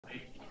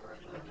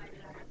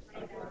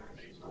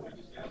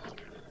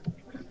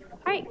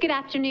Good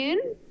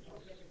afternoon.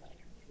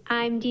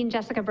 I'm Dean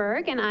Jessica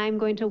Berg, and I'm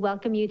going to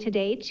welcome you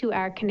today to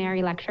our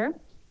Canary Lecture.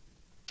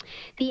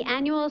 The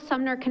annual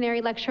Sumner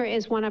Canary Lecture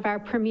is one of our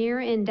premier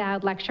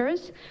endowed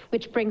lectures,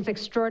 which brings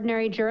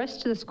extraordinary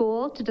jurists to the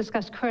school to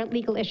discuss current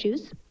legal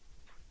issues.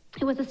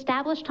 It was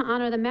established to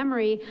honor the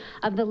memory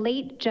of the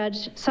late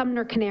Judge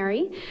Sumner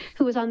Canary,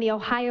 who was on the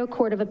Ohio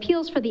Court of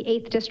Appeals for the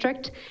 8th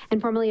District and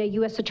formerly a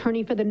U.S.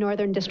 Attorney for the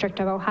Northern District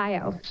of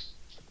Ohio.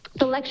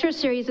 The lecture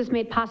series is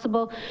made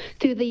possible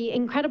through the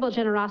incredible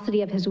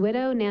generosity of his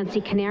widow, Nancy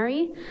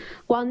Canary.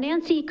 While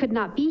Nancy could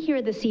not be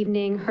here this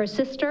evening, her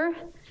sister,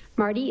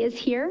 Marty, is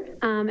here.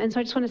 And so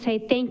I just want to say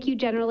thank you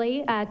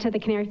generally to the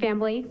Canary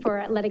family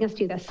for letting us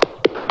do this.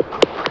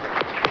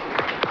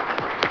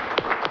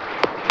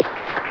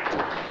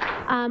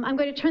 I'm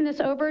going to turn this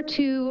over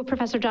to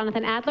Professor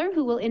Jonathan Adler,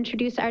 who will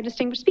introduce our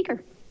distinguished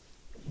speaker.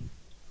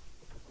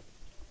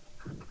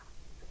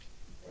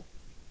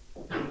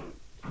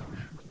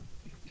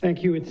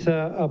 Thank you. It's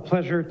a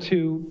pleasure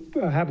to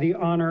have the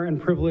honor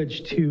and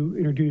privilege to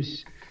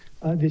introduce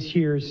this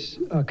year's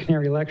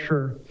Canary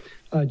Lecturer,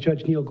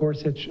 Judge Neil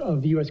Gorsuch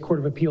of the U.S. Court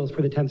of Appeals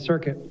for the 10th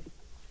Circuit.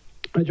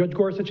 Judge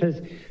Gorsuch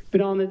has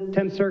been on the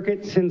 10th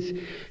Circuit since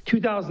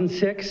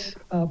 2006.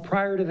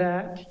 Prior to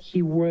that,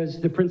 he was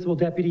the Principal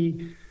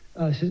Deputy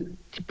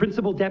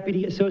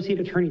Associate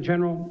Attorney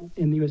General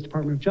in the U.S.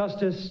 Department of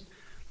Justice,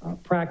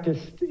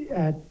 practiced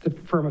at the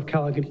firm of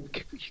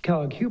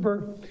Kellogg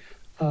Huber,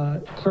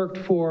 clerked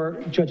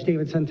for Judge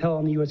David Santel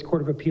on the U.S.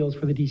 Court of Appeals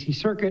for the D.C.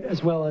 Circuit,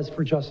 as well as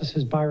for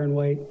Justices Byron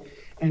White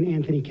and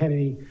Anthony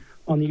Kennedy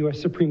on the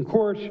U.S. Supreme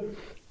Court.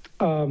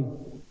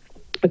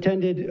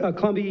 Attended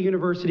Columbia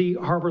University,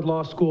 Harvard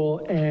Law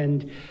School,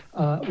 and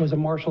was a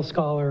Marshall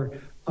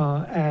Scholar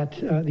at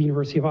the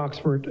University of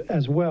Oxford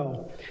as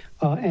well.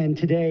 And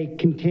today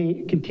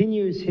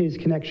continues his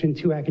connection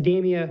to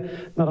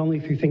academia, not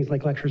only through things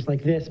like lectures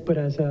like this, but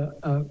as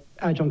an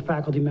adjunct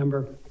faculty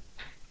member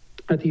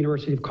at the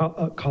University of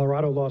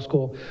Colorado Law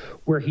School,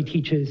 where he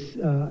teaches,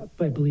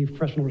 I believe,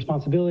 professional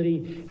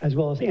responsibility, as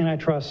well as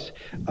antitrust,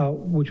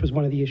 which was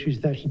one of the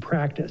issues that he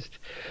practiced.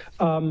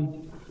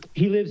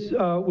 He lives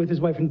with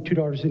his wife and 2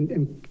 daughters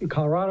in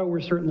Colorado.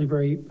 We're certainly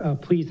very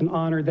pleased and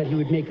honored that he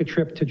would make the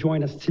trip to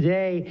join us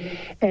today.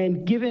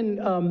 And given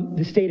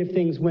the state of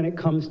things when it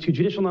comes to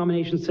judicial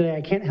nominations today,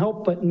 I can't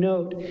help but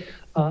note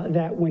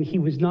that when he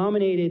was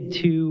nominated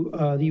to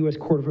the U.S.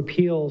 Court of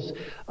Appeals,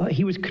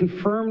 he was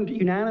confirmed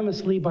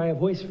unanimously by a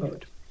voice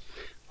vote.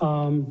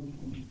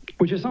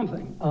 Which is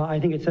something. I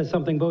think it says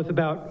something both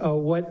about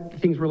what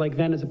things were like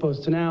then as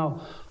opposed to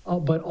now,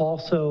 but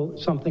also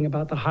something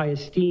about the high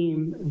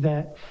esteem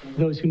that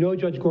those who know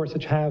Judge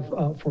Gorsuch have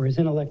for his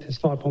intellect, his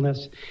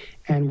thoughtfulness,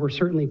 and we're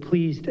certainly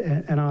pleased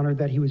and honored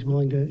that he was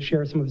willing to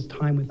share some of his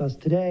time with us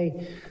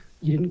today.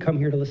 You didn't come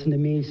here to listen to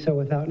me, so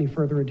without any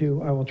further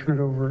ado, I will turn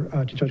it over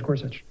to Judge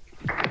Gorsuch.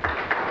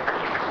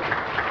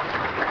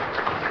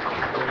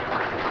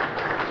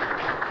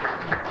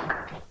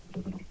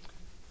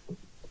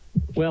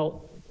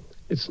 Well,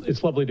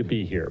 it's lovely to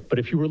be here, but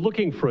if you were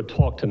looking for a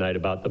talk tonight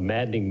about the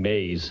maddening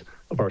maze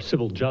of our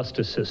civil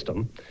justice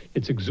system,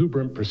 its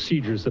exuberant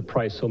procedures that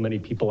price so many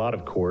people out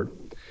of court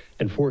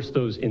and force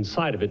those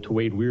inside of it to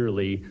wade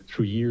wearily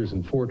through years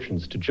and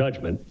fortunes to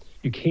judgment,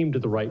 you came to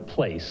the right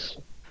place,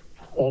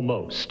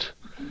 almost.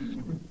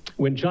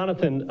 When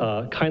Jonathan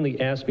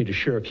kindly asked me to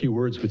share a few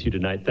words with you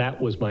tonight,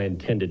 that was my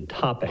intended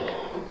topic.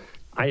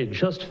 I had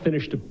just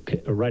finished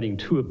writing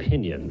 2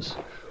 opinions,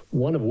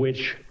 one of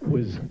which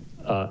was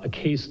a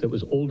case that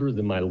was older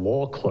than my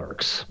law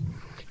clerks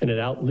and had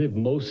outlived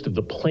most of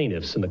the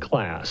plaintiffs in the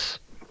class.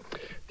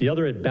 The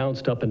other had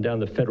bounced up and down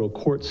the federal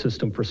court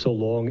system for so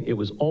long, it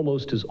was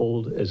almost as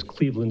old as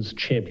Cleveland's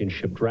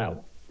championship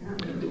drought.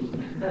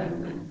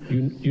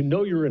 You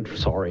know you're in,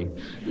 sorry.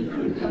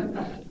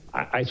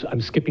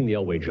 I'm skipping the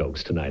Elway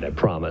jokes tonight, I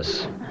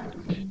promise.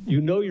 You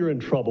know you're in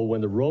trouble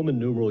when the Roman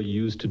numeral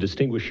used to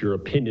distinguish your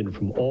opinion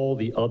from all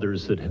the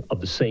others that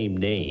of the same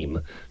name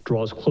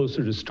draws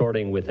closer to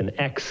starting with an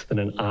X than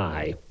an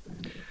I.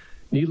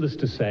 Needless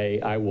to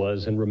say, I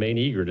was and remain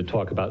eager to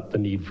talk about the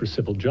need for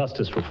civil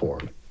justice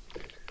reform.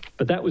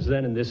 But that was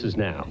then and this is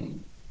now.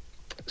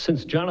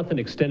 Since Jonathan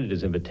extended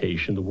his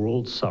invitation, the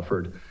world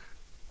suffered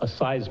a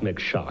seismic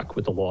shock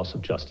with the loss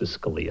of Justice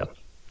Scalia.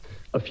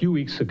 A few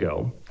weeks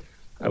ago,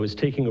 I was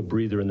taking a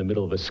breather in the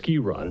middle of a ski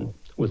run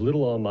with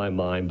little on my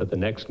mind but the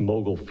next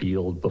mogul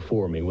field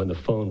before me when the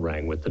phone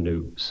rang with the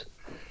news.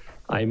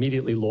 I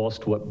immediately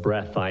lost what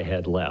breath I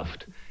had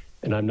left,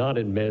 and I'm not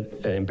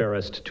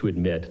embarrassed to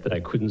admit that I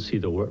couldn't see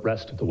the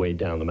rest of the way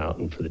down the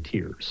mountain for the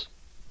tears.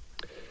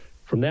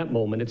 From that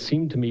moment, it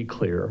seemed to me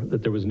clear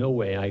that there was no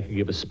way I could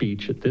give a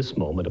speech at this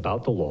moment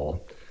about the law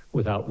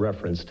without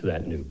reference to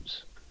that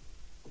news.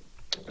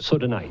 So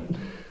tonight,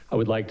 I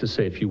would like to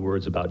say a few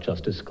words about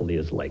Justice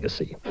Scalia's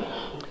legacy.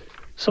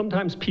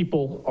 Sometimes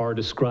people are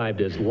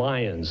described as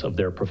lions of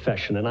their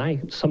profession, and I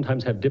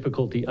sometimes have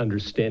difficulty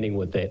understanding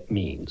what that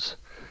means,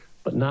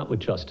 but not with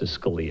Justice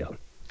Scalia.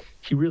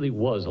 He really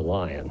was a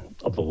lion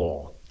of the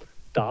law,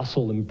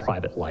 docile in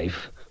private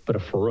life, but a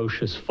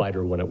ferocious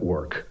fighter when at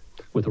work,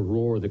 with a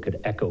roar that could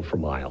echo for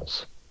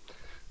miles.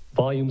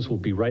 Volumes will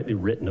be rightly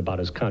written about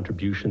his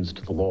contributions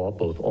to the law,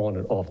 both on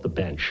and off the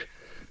bench.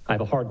 I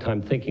have a hard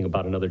time thinking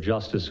about another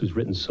justice who's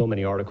written so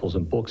many articles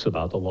and books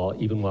about the law,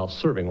 even while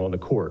serving on the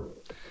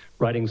court.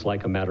 Writings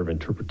like A Matter of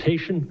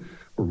Interpretation,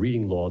 or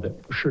reading law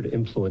that were sure to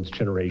influence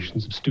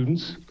generations of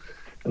students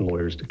and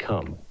lawyers to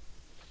come.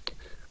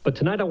 But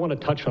tonight I want to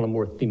touch on a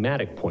more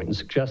thematic point and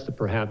suggest that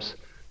perhaps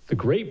the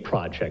great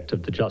project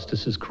of the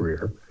justice's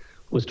career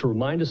was to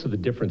remind us of the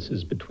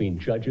differences between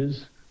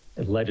judges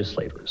and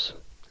legislators.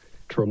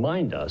 To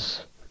remind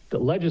us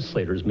that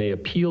legislators may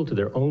appeal to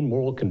their own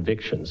moral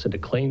convictions and to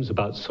claims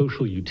about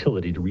social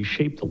utility to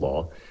reshape the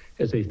law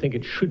as they think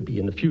it should be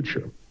in the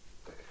future.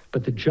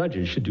 But the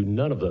judges should do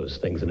none of those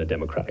things in a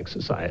democratic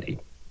society.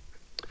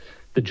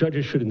 The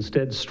judges should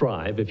instead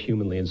strive, if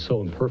humanly and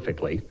so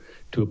imperfectly,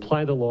 to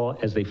apply the law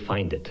as they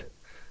find it,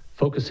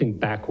 focusing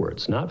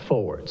backwards, not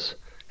forwards,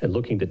 and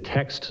looking to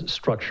text,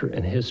 structure,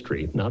 and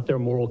history, not their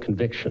moral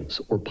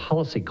convictions or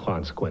policy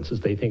consequences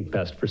they think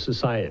best for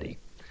society.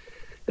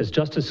 As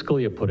Justice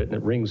Scalia put it, and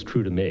it rings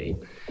true to me,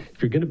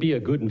 if you're going to be a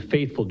good and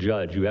faithful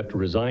judge, you have to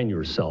resign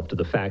yourself to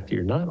the fact that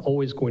you're not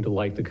always going to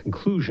like the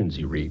conclusions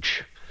you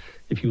reach.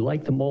 If you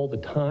like them all the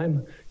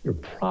time, you're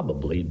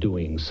probably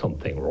doing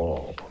something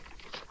wrong.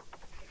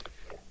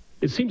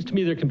 It seems to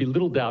me there can be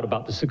little doubt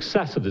about the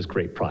success of this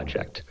great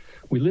project.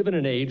 We live in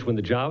an age when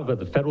the job of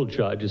the federal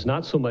judge is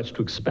not so much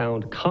to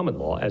expound common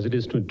law as it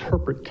is to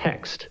interpret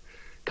text,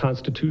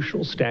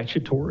 constitutional,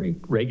 statutory,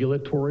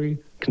 regulatory,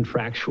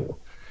 contractual.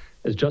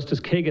 As Justice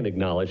Kagan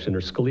acknowledged in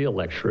her Scalia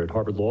lecture at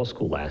Harvard Law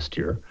School last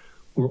year,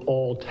 we're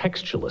all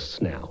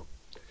textualists now.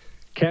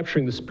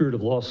 Capturing the spirit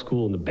of law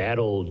school in the bad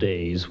old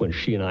days when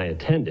she and I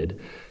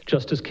attended,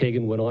 Justice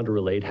Kagan went on to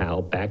relate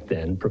how, back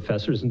then,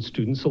 professors and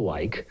students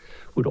alike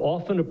would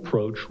often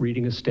approach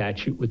reading a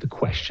statute with the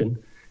question,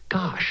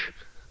 gosh,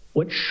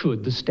 what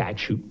should the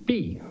statute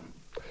be?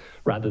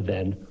 Rather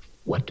than,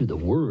 what do the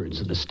words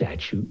of the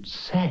statute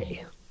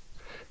say?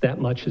 That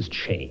much has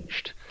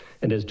changed.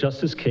 And as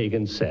Justice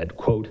Kagan said,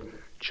 quote,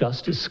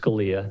 Justice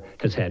Scalia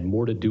has had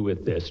more to do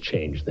with this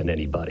change than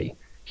anybody.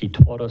 He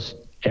taught us,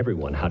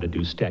 everyone, how to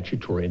do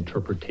statutory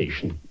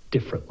interpretation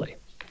differently.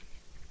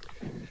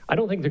 I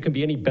don't think there can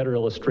be any better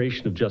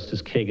illustration of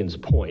Justice Kagan's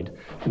point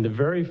than the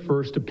very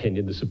first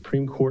opinion the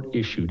Supreme Court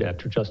issued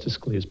after Justice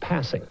Scalia's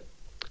passing,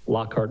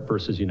 Lockhart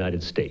versus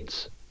United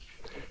States.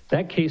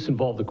 That case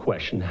involved the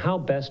question how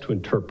best to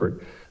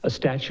interpret a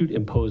statute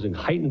imposing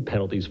heightened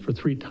penalties for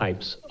three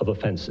types of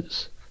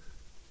offenses: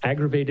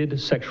 aggravated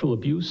sexual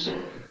abuse,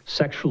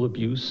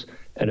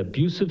 and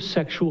abusive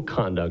sexual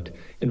conduct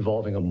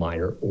involving a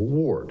minor or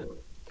ward.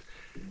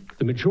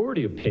 The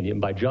majority opinion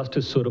by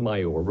Justice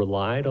Sotomayor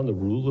relied on the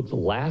rule of the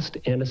last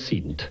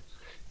antecedent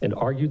and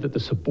argued that the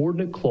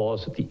subordinate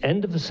clause at the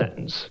end of the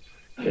sentence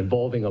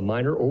involving a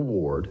minor or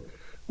ward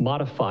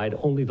modified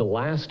only the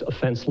last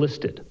offense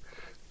listed,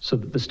 so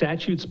that the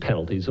statute's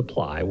penalties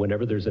apply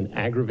whenever there's an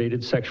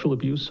aggravated sexual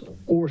abuse,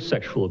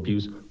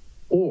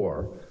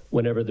 or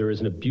whenever there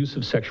is an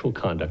abusive sexual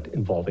conduct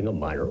involving a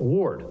minor or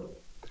ward.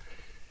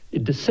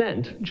 In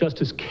dissent,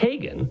 Justice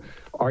Kagan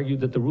argued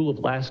that the rule of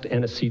last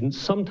antecedent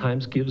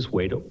sometimes gives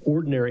way to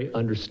ordinary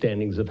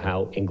understandings of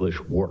how English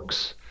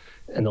works.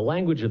 And the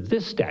language of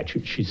this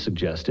statute, she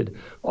suggested,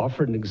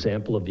 offered an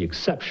example of the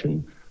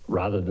exception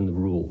rather than the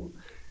rule.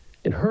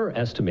 In her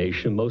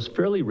estimation, most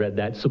fairly read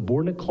that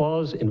subordinate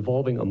clause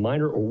involving a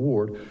minor or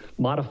ward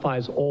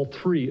modifies all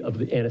three of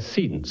the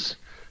antecedents,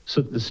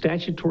 so that the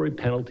statutory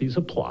penalties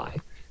apply,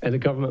 and the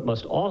government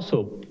must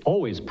also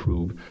always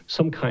prove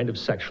some kind of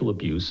sexual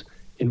abuse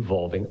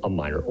involving a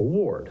minor or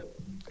ward.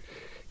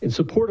 In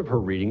support of her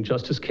reading,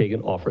 Justice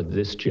Kagan offered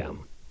this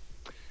gem.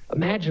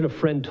 Imagine a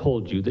friend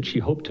told you that she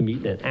hoped to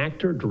meet an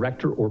actor,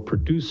 director, or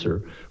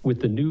producer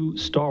with the new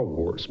Star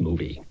Wars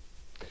movie.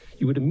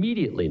 You would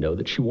immediately know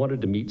that she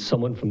wanted to meet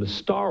someone from the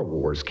Star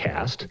Wars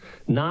cast,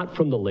 not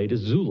from the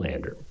latest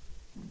Zoolander.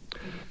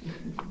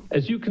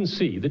 As you can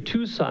see, the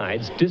two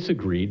sides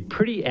disagreed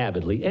pretty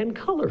avidly and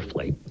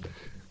colorfully,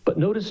 but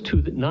notice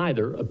too that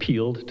neither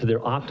appealed to their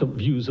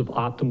views of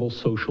optimal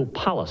social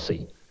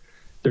policy.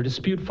 Their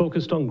dispute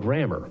focused on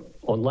grammar,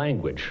 on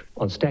language,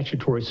 on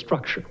statutory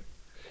structure.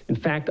 In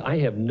fact, I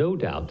have no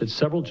doubt that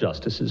several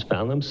justices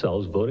found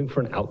themselves voting for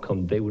an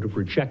outcome they would have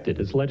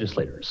rejected as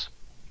legislators.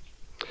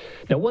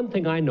 Now, one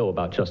thing I know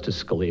about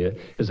Justice Scalia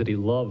is that he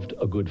loved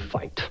a good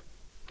fight.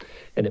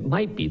 And it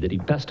might be that he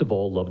best of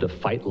all loved a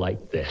fight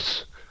like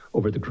this,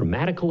 over the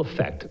grammatical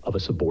effect of a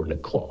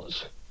subordinate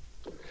clause.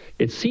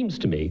 It seems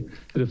to me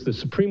that if the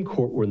Supreme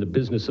Court were in the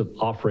business of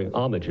offering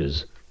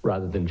homages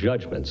rather than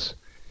judgments,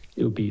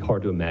 it would be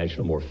hard to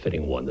imagine a more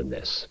fitting one than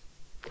this.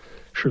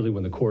 Surely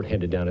when the court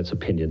handed down its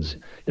opinions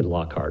in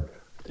Lockhart,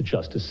 the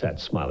justice sat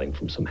smiling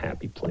from some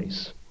happy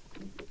place.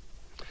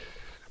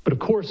 But of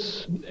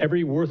course,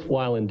 every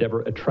worthwhile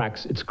endeavor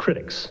attracts its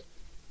critics.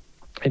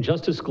 And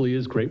Justice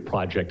Scalia's great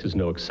project is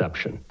no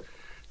exception.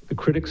 The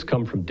critics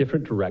come from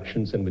different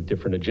directions and with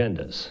different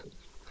agendas.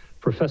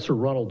 Professor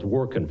Ronald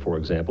Dworkin, for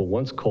example,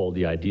 once called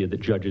the idea that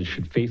judges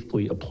should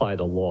faithfully apply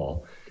the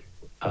law,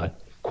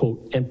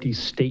 quote, empty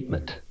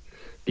statement,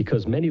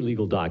 because many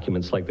legal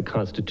documents like the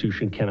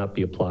Constitution cannot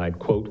be applied,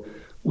 quote,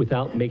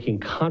 without making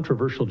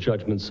controversial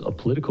judgments of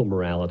political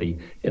morality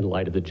in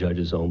light of the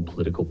judge's own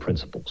political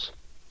principles.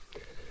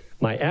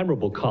 My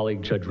admirable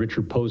colleague, Judge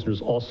Richard Posner,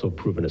 has also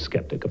proven a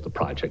skeptic of the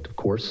project, of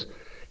course.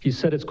 He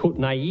said it's, quote,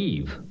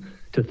 naive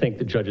to think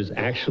that judges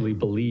actually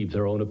believe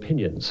their own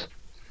opinions,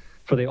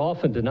 for they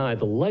often deny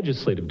the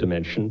legislative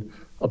dimension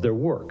of their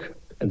work.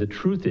 And the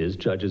truth is,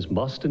 judges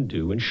must and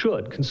do and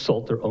should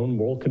consult their own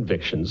moral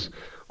convictions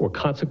or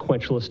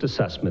consequentialist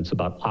assessments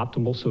about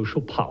optimal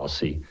social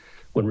policy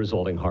when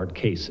resolving hard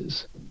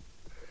cases.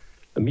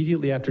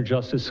 Immediately after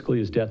Justice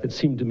Scalia's death, it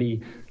seemed to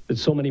me that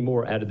so many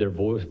more added their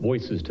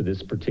voices to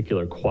this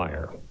particular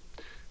choir.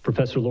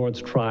 Professor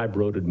Lawrence Tribe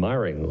wrote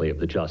admiringly of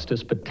the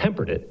justice, but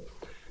tempered it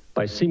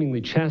by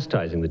seemingly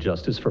chastising the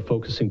justice for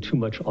focusing too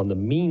much on the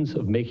means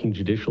of making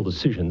judicial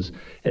decisions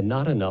and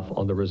not enough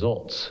on the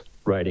results,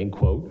 writing,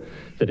 quote,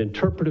 that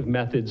interpretive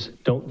methods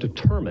don't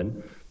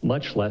determine,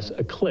 much less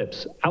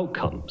eclipse,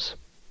 outcomes.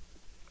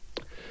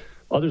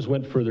 Others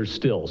went further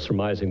still,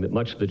 surmising that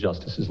much of the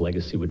justice's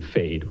legacy would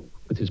fade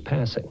with his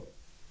passing.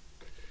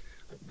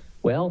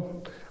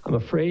 Well, I'm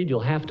afraid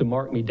you'll have to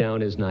mark me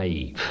down as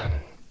naive,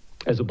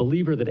 as a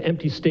believer that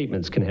empty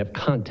statements can have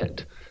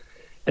content,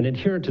 and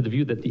adherent to the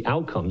view that the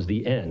outcomes,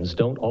 the ends,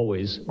 don't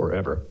always or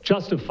ever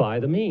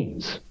justify the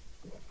means.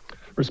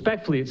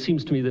 Respectfully, it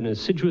seems to me that an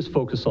assiduous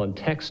focus on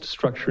text,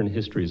 structure, and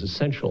history is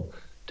essential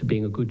to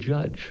being a good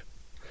judge.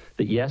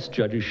 That yes,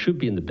 judges should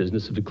be in the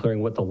business of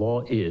declaring what the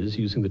law is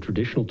using the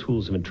traditional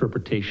tools of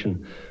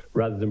interpretation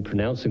rather than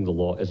pronouncing the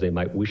law as they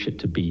might wish it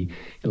to be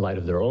in light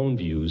of their own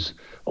views,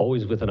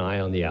 always with an eye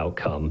on the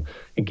outcome,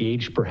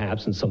 engaged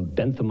perhaps in some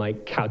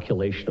Benthamite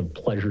calculation of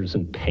pleasures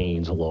and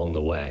pains along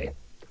the way.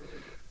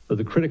 Though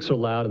the critics are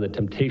loud and the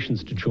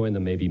temptations to join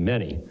them may be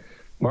many,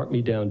 mark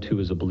me down too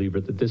as a believer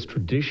that this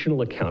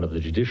traditional account of the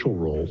judicial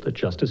role that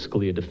Justice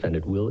Scalia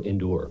defended will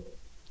endure,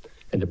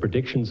 and the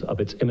predictions of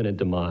its imminent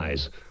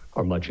demise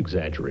are much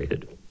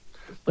exaggerated.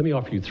 Let me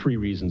offer you 3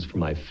 reasons for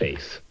my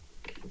faith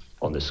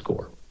on this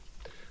score.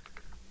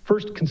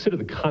 First, consider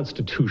the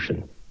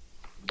Constitution.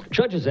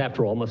 Judges,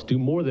 after all, must do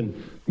more than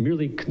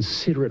merely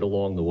consider it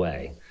along the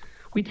way.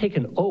 We take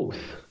an oath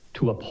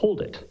to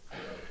uphold it.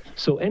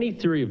 So any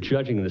theory of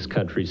judging in this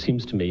country,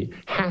 seems to me,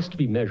 has to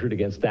be measured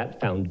against that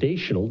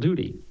foundational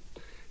duty.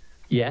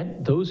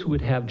 Yet, those who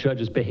would have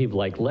judges behave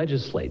like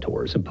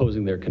legislators,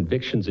 imposing their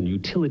convictions and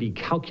utility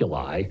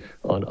calculi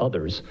on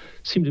others,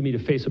 seem to me to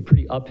face a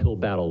pretty uphill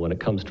battle when it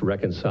comes to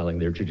reconciling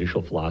their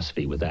judicial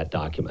philosophy with that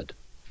document.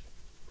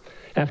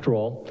 After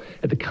all,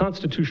 at the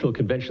Constitutional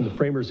Convention, the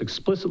framers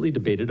explicitly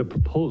debated a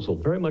proposal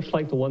very much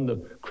like the one the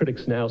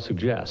critics now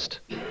suggest,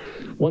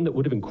 one that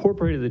would have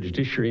incorporated the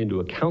judiciary into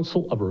a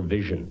council of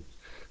revision,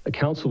 a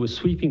council with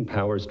sweeping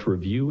powers to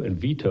review and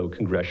veto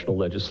congressional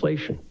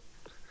legislation.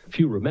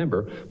 Few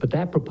remember, but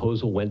that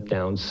proposal went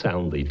down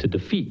soundly to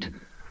defeat,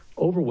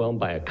 overwhelmed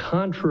by a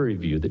contrary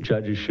view that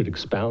judges should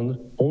expound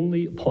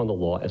only upon the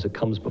law as it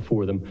comes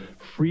before them,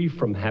 free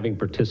from having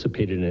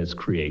participated in its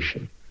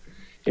creation.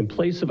 In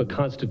place of a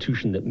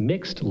constitution that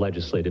mixed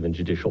legislative and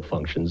judicial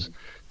functions,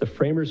 the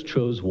framers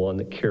chose one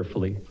that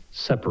carefully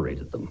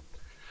separated them.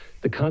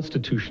 The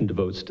Constitution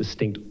devotes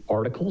distinct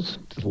articles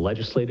to the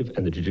legislative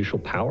and the judicial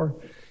power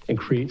and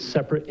creates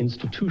separate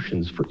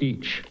institutions for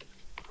each.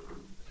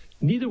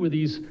 Neither were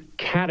these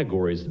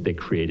categories that they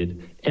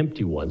created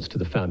empty ones to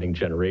the founding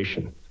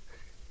generation.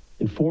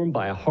 Informed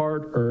by a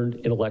hard-earned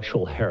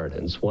intellectual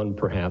inheritance, one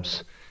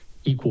perhaps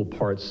equal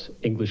parts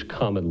English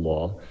common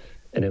law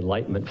and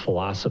Enlightenment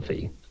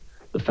philosophy,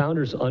 the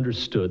founders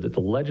understood that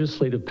the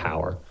legislative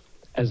power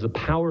as the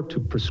power to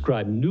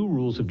prescribe new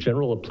rules of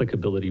general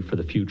applicability for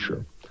the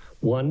future,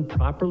 one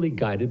properly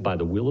guided by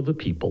the will of the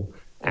people,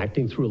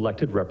 acting through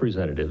elected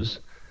representatives,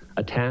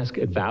 a task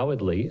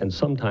avowedly and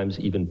sometimes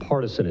even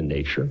partisan in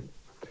nature,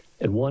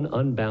 and one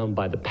unbound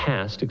by the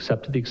past,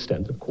 except to the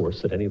extent, of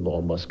course, that any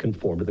law must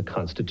conform to the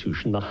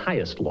Constitution, the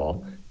highest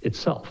law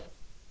itself.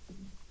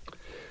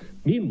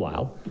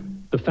 Meanwhile,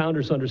 the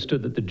founders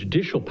understood that the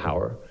judicial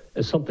power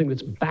is something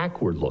that's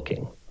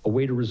backward-looking, a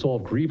way to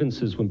resolve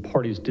grievances when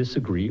parties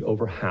disagree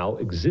over how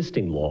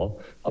existing law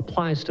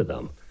applies to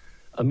them,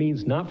 a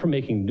means not for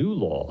making new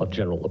law of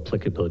general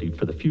applicability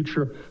for the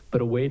future,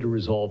 but a way to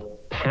resolve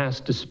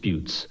past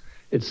disputes,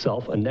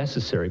 itself a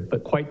necessary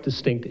but quite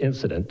distinct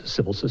incident to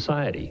civil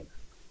society.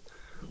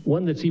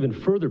 One that's even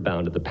further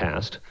bound to the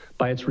past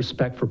by its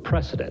respect for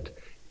precedent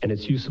and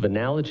its use of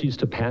analogies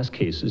to past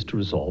cases to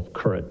resolve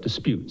current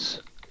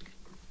disputes.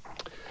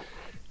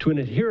 To an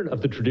adherent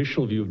of the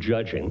traditional view of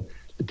judging,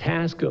 the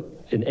task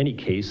in any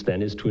case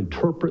then is to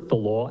interpret the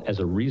law as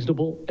a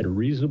reasonable and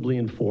reasonably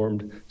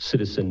informed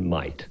citizen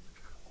might,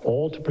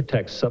 all to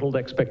protect settled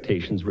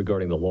expectations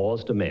regarding the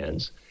law's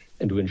demands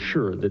and to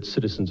ensure that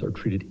citizens are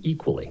treated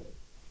equally.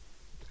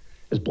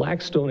 As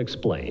Blackstone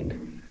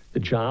explained, The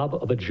job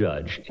of a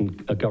judge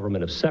in a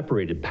government of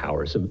separated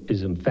powers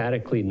is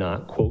emphatically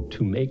not, quote,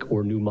 to make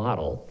or new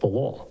model the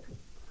law.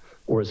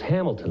 Or as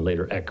Hamilton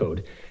later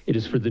echoed, it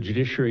is for the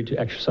judiciary to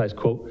exercise,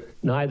 quote,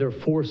 neither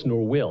force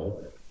nor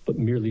will, but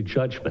merely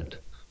judgment.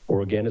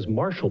 Or again, as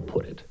Marshall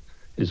put it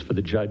is for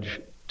the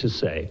judge to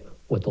say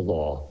what the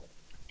law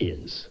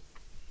is.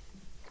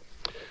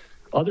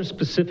 Other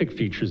specific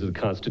features of the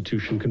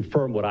Constitution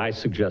confirm what I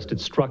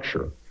suggested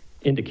structure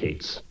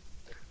indicates.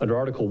 Under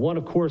Article 1,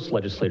 of course,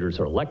 legislators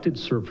are elected,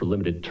 serve for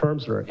limited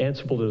terms, and are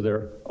answerable to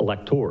their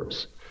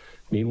electors.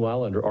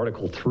 Meanwhile, under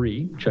Article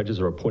 3, judges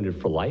are appointed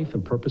for life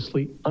and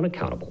purposely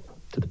unaccountable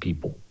to the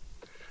people.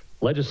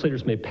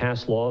 Legislators may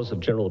pass laws of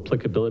general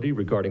applicability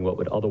regarding what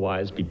would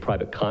otherwise be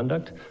private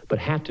conduct, but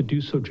have to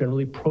do so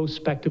generally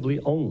prospectively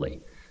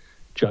only.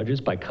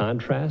 Judges, by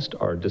contrast,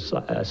 are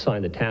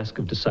assigned the task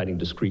of deciding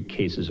discrete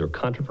cases or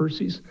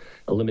controversies,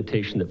 a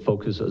limitation that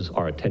focuses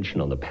our attention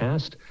on the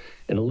past,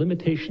 and a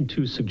limitation,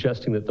 too,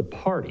 suggesting that the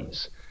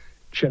parties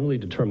generally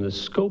determine the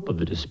scope of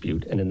the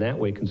dispute and in that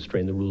way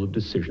constrain the rule of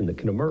decision that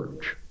can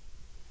emerge.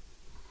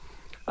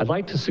 I'd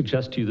like to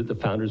suggest to you that the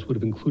founders would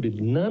have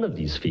included none of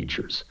these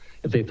features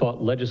if they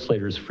thought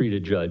legislators free to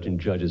judge and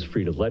judges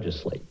free to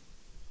legislate.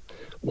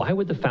 Why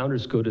would the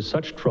founders go to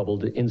such trouble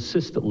to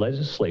insist that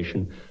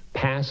legislation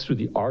pass through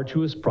the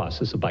arduous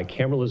process of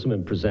bicameralism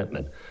and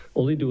presentment,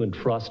 only to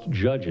entrust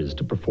judges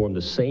to perform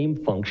the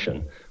same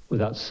function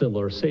without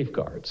similar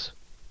safeguards?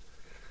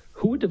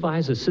 Who would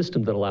devise a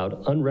system that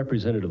allowed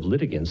unrepresentative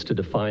litigants to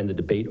define the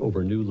debate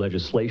over new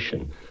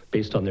legislation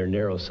based on their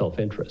narrow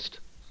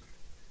self-interest?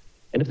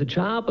 And if the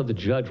job of the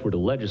judge were to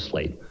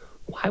legislate,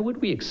 why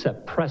would we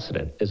accept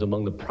precedent as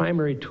among the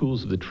primary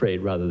tools of the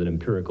trade rather than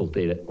empirical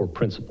data or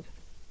principle?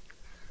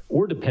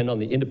 Or depend on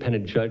the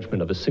independent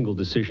judgment of a single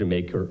decision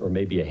maker or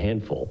maybe a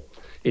handful,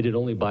 aided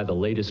only by the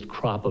latest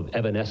crop of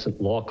evanescent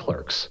law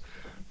clerks,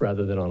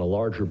 rather than on a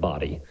larger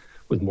body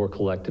with more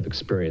collective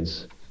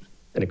experience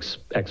and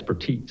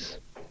expertise.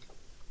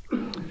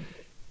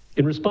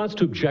 In response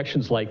to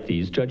objections like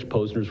these, Judge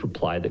Posner's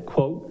replied that,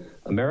 quote,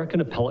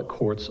 American appellate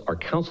courts are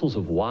councils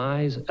of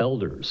wise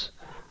elders,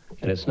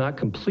 and it's not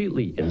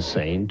completely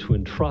insane to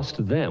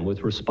entrust them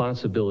with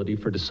responsibility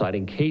for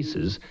deciding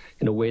cases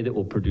in a way that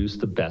will produce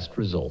the best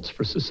results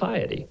for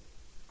society.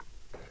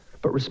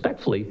 But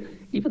respectfully,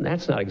 even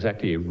that's not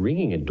exactly a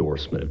ringing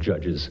endorsement of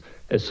judges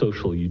as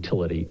social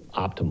utility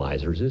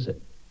optimizers, is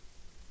it?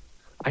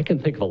 I can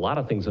think of a lot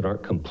of things that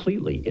aren't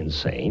completely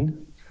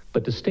insane,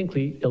 but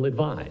distinctly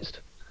ill-advised.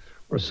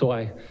 Or so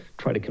I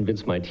try to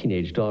convince my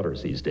teenage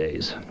daughters these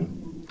days.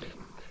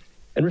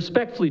 And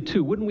respectfully,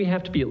 too, wouldn't we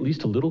have to be at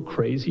least a little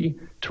crazy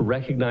to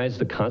recognize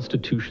the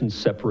Constitution's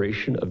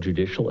separation of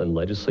judicial and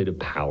legislative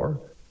power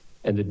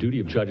and the duty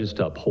of judges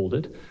to uphold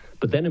it,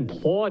 but then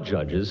applaud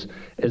judges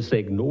as they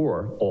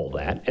ignore all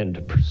that and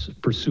to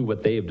pursue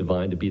what they have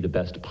divined to be the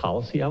best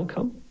policy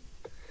outcome?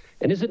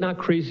 And is it not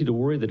crazy to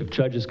worry that if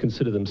judges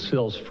consider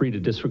themselves free to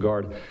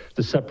disregard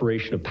the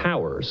separation of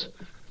powers,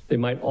 they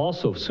might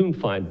also soon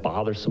find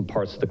bothersome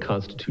parts of the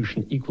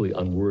Constitution equally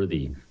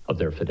unworthy of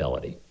their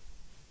fidelity?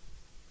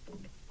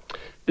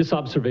 This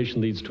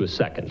observation leads to a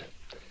second.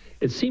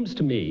 It seems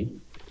to me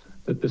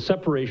that the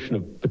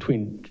separation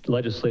between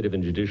legislative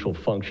and judicial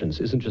functions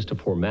isn't just a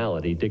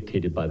formality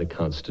dictated by the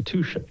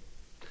Constitution.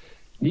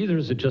 Neither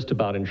is it just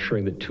about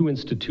ensuring that two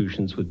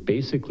institutions with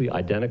basically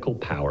identical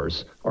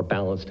powers are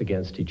balanced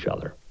against each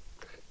other.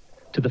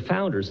 To the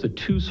founders, the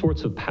two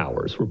sorts of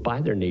powers were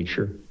by their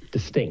nature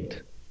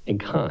distinct in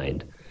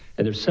kind,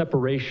 and their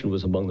separation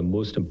was among the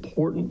most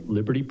important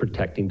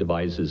liberty-protecting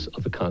devices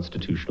of the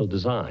constitutional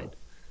design.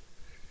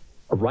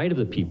 A right of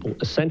the people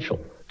essential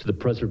to the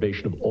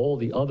preservation of all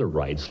the other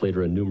rights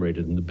later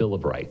enumerated in the Bill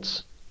of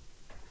Rights.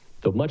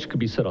 Though much could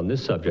be said on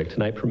this subject,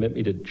 tonight permit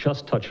me to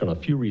just touch on a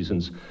few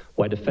reasons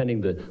why defending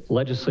the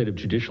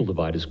legislative-judicial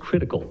divide is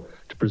critical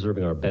to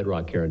preserving our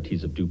bedrock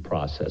guarantees of due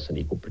process and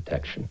equal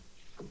protection.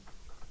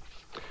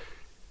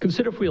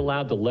 Consider if we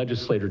allowed the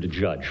legislator to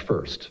judge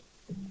first.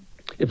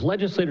 If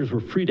legislators were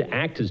free to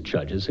act as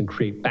judges and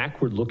create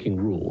backward-looking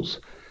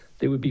rules,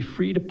 they would be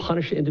free to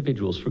punish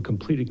individuals for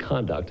completed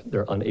conduct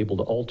they're unable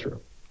to alter,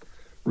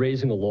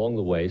 raising along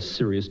the way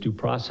serious due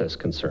process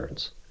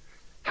concerns.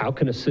 How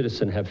can a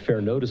citizen have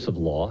fair notice of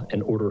law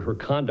and order her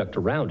conduct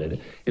around it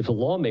if a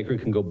lawmaker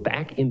can go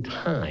back in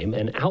time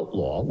and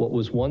outlaw what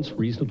was once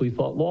reasonably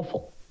thought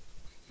lawful?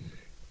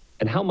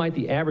 And how might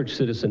the average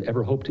citizen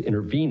ever hope to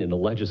intervene in a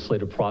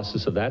legislative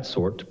process of that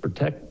sort to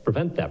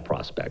prevent that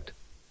prospect?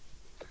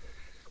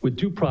 With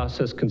due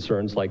process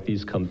concerns like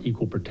these come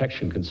equal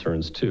protection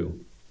concerns too.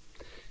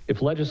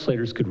 If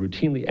legislators could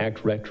routinely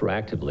act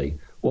retroactively,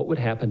 what would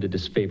happen to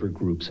disfavored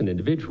groups and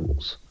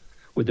individuals?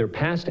 With their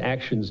past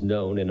actions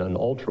known and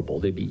unalterable,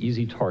 they'd be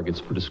easy targets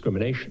for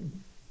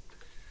discrimination.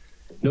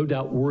 No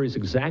doubt worries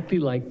exactly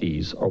like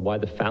these are why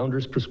the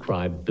founders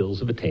prescribed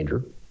bills of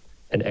attainder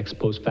and ex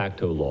post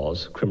facto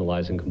laws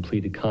criminalizing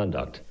completed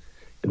conduct,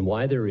 and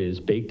why there is,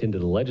 baked into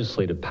the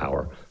legislative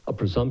power, a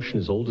presumption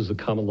as old as the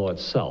common law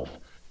itself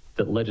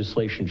that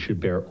legislation should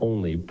bear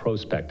only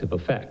prospective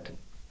effect.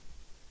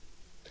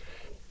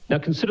 Now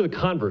consider the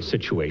converse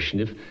situation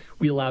if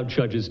we allow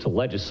judges to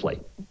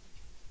legislate.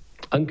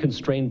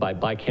 Unconstrained by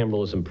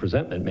bicameralism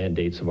presentment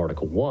mandates of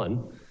Article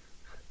 1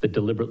 that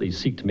deliberately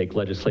seek to make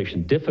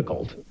legislation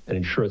difficult and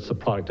ensure it's the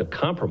product of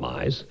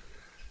compromise,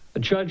 a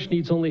judge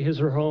needs only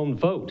his or her own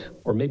vote,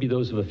 or maybe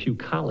those of a few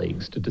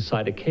colleagues, to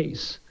decide a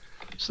case.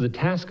 So the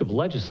task of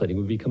legislating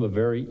would become a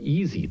very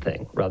easy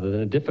thing rather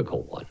than a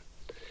difficult one.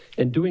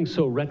 And doing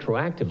so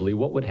retroactively,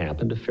 what would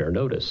happen to fair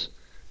notice?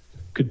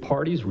 Could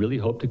parties really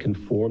hope to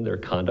conform their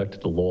conduct to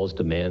the law's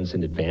demands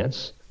in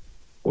advance?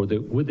 Or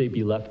would they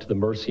be left to the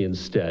mercy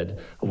instead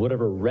of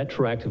whatever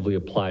retroactively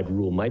applied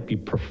rule might be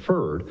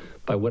preferred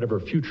by whatever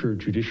future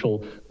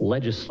judicial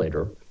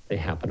legislator they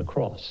happen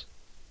across?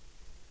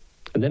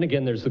 And then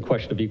again, there's the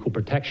question of equal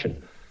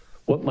protection.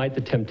 What might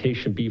the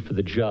temptation be for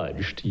the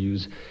judge to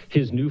use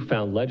his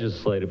newfound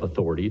legislative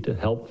authority to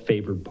help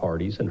favored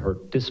parties and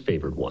hurt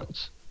disfavored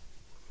ones?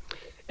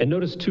 And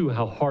notice too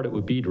how hard it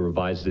would be to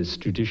revise this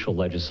judicial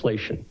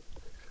legislation.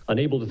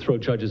 Unable to throw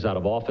judges out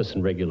of office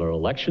in regular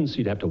elections,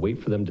 you'd have to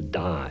wait for them to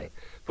die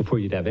before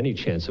you'd have any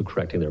chance of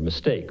correcting their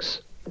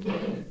mistakes.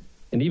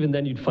 And even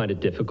then you'd find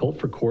it difficult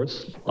for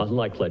courts,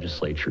 unlike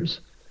legislatures,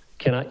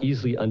 cannot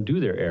easily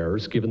undo their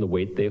errors given the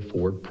weight they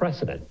afford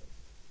precedent.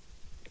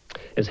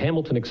 As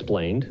Hamilton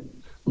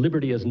explained,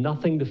 liberty has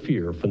nothing to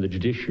fear from the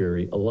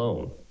judiciary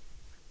alone,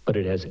 but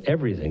it has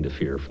everything to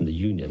fear from the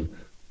union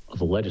of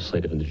the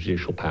legislative and the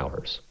judicial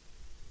powers.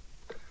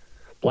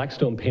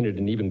 Blackstone painted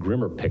an even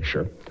grimmer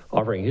picture,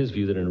 offering his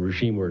view that in a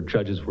regime where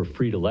judges were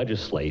free to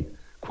legislate,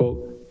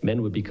 quote,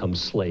 men would become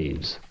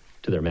slaves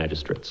to their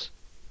magistrates.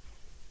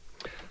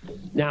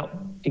 Now,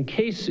 in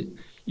case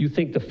you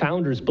think the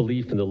founders'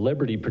 belief in the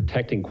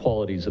liberty-protecting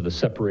qualities of the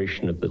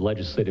separation of the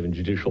legislative and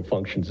judicial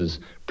functions is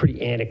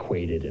pretty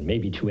antiquated and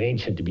maybe too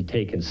ancient to be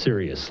taken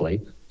seriously,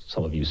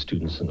 some of you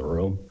students in the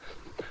room,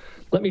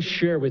 let me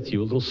share with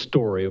you a little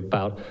story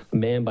about a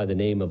man by the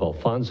name of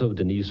Alfonso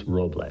Deniz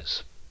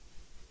Robles.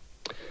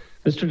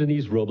 Mr.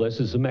 Deniz Robles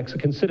is a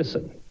Mexican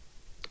citizen,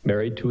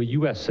 married to a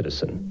U.S.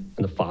 citizen,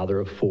 and the father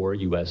of 4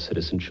 U.S.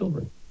 citizen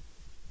children.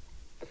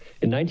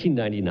 In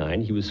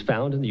 1999, he was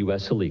found in the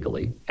U.S.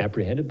 illegally,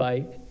 apprehended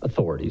by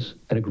authorities,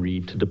 and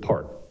agreed to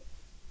depart.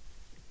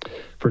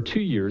 For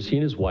 2 years, he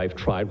and his wife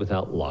tried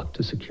without luck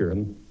to secure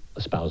him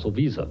a spousal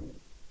visa.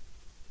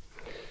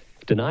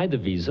 Denied the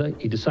visa,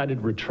 he decided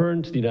to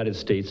return to the United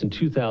States in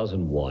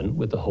 2001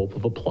 with the hope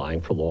of applying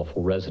for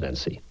lawful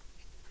residency.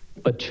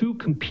 But 2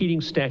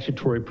 competing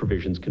statutory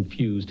provisions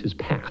confused his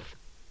path.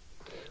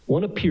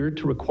 One appeared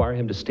to require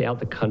him to stay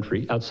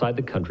outside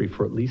the country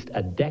for at least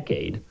a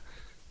decade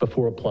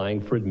before applying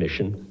for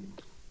admission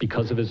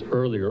because of his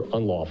earlier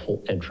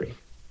unlawful entry.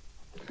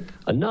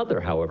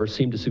 Another, however,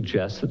 seemed to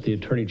suggest that the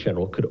Attorney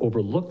General could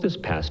overlook this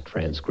past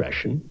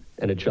transgression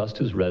and adjust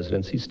his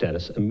residency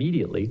status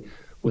immediately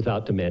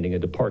without demanding a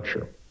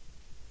departure.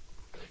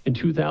 In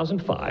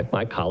 2005,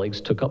 my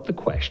colleagues took up the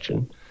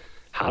question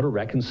how to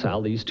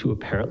reconcile these 2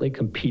 apparently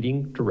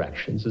competing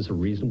directions as a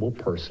reasonable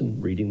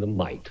person reading them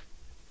might.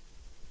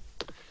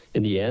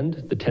 In the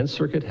end, the 10th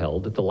Circuit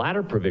held that the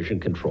latter provision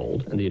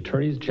controlled and the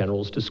Attorney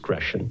General's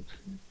discretion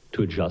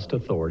to adjust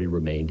authority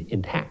remained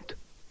intact.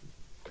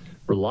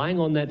 Relying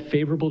on that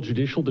favorable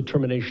judicial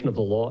determination of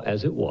the law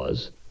as it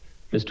was,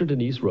 Mr.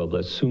 Deniz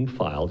Robles soon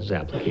filed his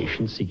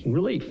application seeking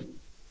relief.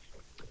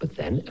 But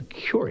then a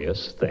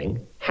curious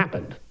thing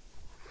happened.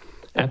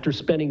 After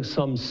spending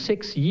some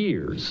 6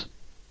 years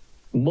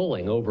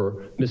mulling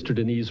over Mr.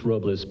 Deniz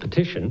Robles'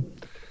 petition,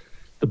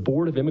 the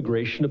Board of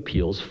Immigration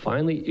Appeals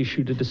finally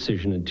issued a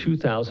decision in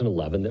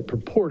 2011 that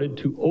purported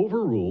to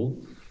overrule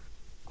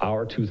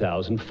our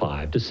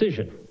 2005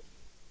 decision.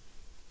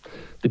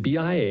 The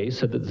BIA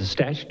said that the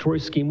statutory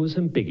scheme was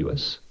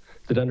ambiguous,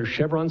 that under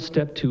Chevron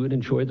Step 2 it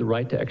enjoyed the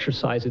right to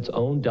exercise its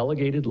own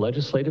delegated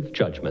legislative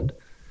judgment,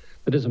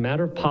 that as a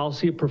matter of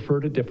policy it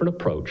preferred a different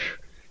approach,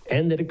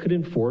 and that it could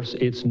enforce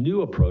its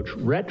new approach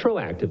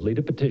retroactively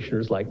to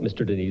petitioners like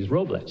Mr. Deniz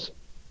Robles.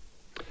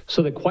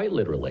 So that quite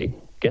literally,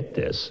 get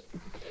this,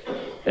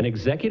 an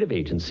executive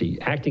agency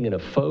acting in a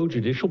faux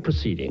judicial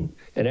proceeding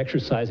and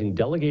exercising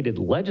delegated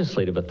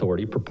legislative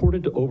authority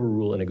purported to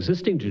overrule an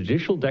existing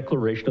judicial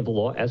declaration of the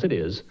law as it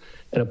is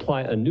and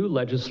apply a new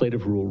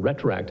legislative rule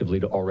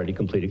retroactively to already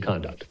completed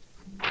conduct.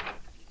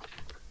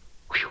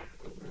 Whew.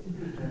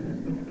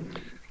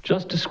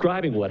 Just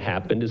describing what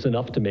happened is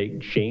enough to make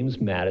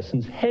James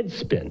Madison's head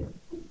spin.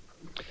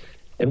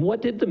 And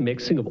what did the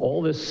mixing of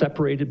all this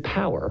separated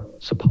power,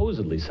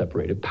 supposedly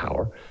separated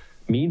power,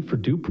 mean for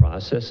due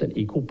process and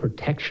equal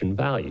protection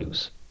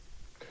values?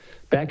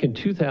 Back in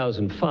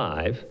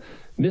 2005,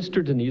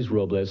 Mr. Deniz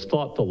Robles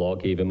thought the law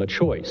gave him a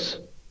choice.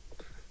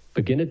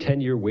 Begin a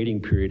 10-year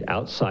waiting period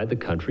outside the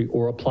country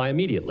or apply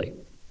immediately.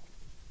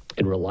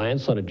 In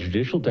reliance on a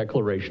judicial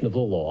declaration of the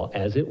law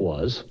as it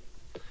was,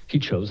 he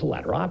chose the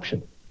latter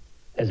option,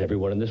 as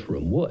everyone in this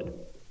room would.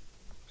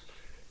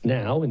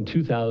 Now, in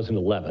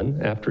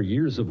 2011, after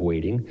years of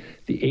waiting,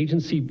 the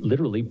agency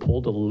literally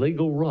pulled a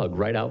legal rug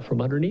right out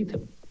from underneath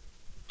him,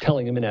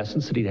 telling him in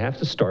essence that he'd have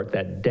to start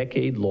that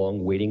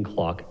decade-long waiting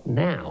clock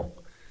now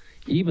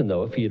even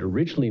though if he had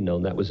originally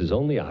known that was his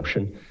only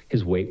option,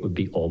 his wait would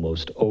be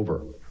almost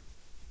over.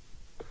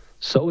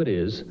 So it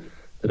is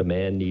that a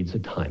man needs a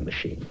time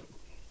machine.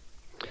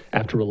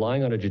 After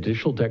relying on a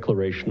judicial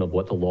declaration of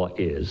what the law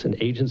is, an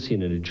agency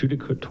in an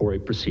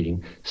adjudicatory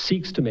proceeding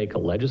seeks to make a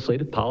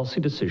legislative policy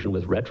decision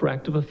with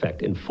retroactive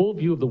effect in full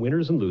view of the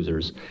winners and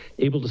losers,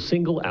 able to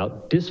single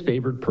out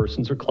disfavored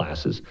persons or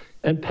classes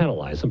and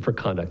penalize them for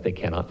conduct they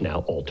cannot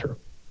now alter,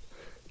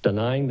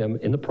 denying them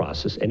in the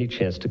process any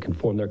chance to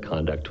conform their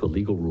conduct to a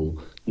legal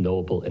rule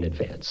knowable in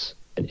advance,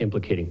 and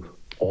implicating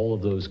all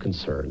of those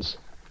concerns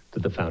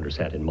that the founders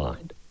had in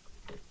mind.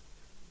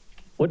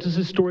 What does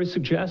this story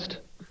suggest?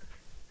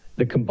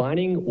 That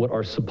combining what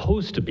are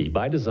supposed to be,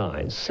 by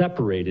design,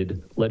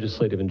 separated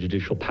legislative and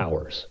judicial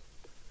powers,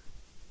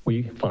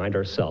 we find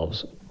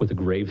ourselves with a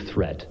grave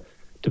threat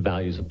to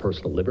values of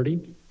personal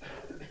liberty,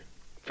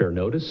 fair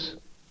notice,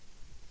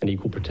 and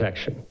equal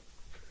protection.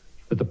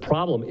 That the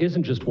problem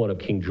isn't just one of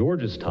King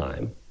George's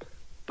time,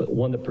 but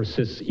one that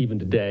persists even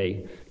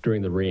today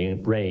during the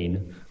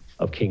reign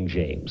of King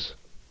James,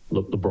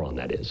 LeBron,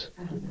 that is.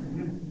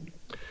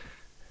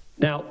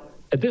 Now,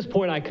 at this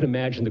point, I can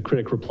imagine the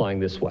critic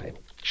replying this way.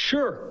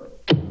 Sure,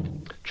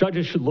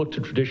 judges should look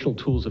to traditional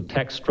tools of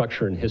text,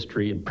 structure, and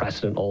history, and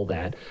precedent, all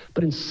that,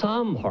 but in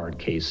some hard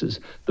cases,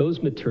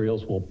 those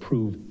materials will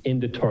prove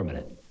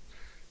indeterminate.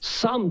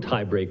 Some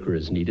tiebreaker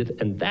is needed,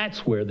 and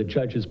that's where the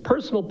judge's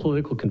personal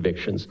political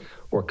convictions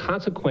or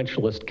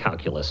consequentialist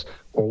calculus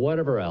or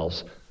whatever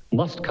else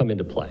must come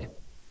into play.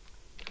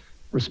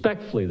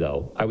 Respectfully,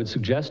 though, I would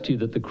suggest to you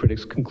that the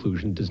critic's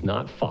conclusion does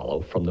not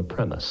follow from the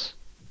premise.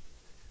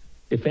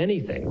 If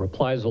anything,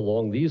 replies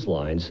along these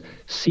lines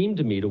seem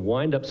to me to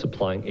wind up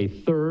supplying a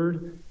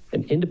third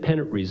and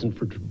independent reason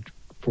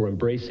for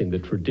embracing the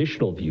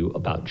traditional view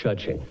about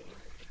judging,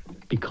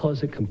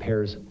 because it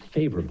compares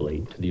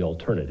favorably to the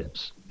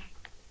alternatives.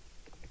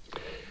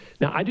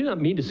 Now, I do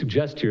not mean to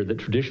suggest here that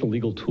traditional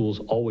legal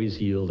tools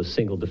always yield a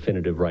single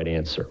definitive right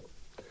answer.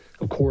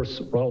 Of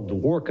course, Ronald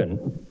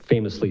Dworkin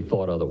famously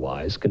thought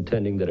otherwise,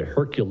 contending that a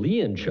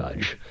Herculean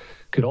judge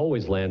could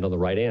always land on the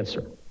right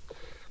answer.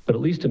 But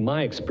at least in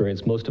my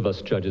experience, most of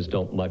us judges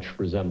don't much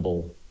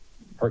resemble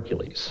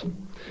Hercules.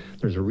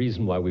 There's a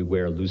reason why we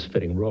wear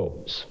loose-fitting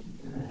robes.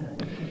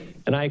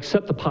 And I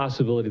accept the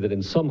possibility that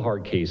in some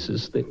hard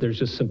cases, there's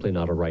just simply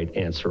not a right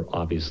answer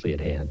obviously at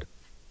hand.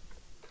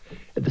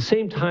 At the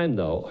same time,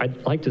 though,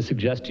 I'd like to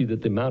suggest to you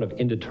that the amount of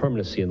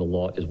indeterminacy in the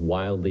law is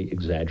wildly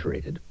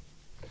exaggerated.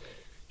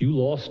 You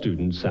law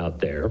students out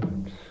there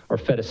are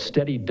fed a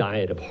steady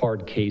diet of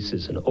hard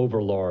cases and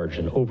over-large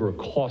and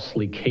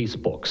over-costly case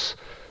books,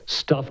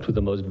 stuffed with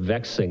the most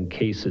vexing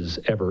cases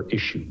ever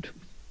issued.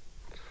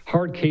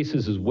 Hard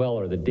cases as well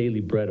are the daily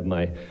bread of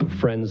my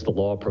friends, the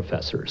law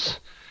professors,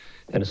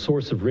 and a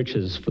source of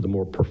riches for the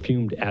more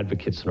perfumed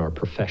advocates in our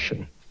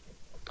profession.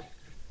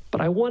 But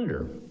I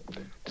wonder,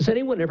 does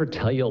anyone ever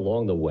tell you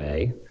along the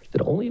way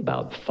that only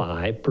about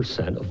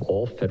 5% of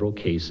all federal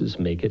cases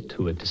make it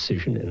to a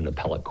decision in an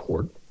appellate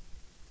court?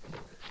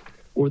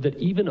 Or that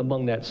even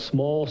among that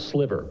small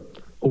sliver,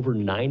 over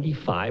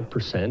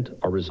 95%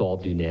 are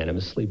resolved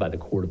unanimously by the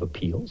Court of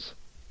Appeals?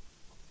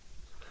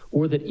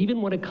 Or that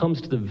even when it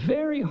comes to the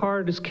very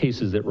hardest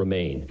cases that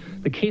remain,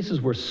 the cases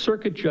where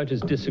circuit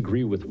judges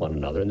disagree with one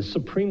another and the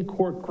Supreme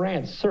Court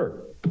grants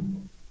cert,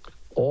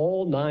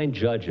 all 9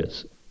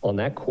 judges on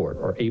that court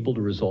are able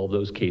to resolve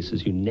those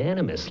cases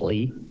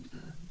unanimously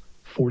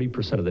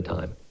 40% of the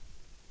time.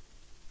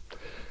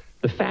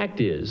 The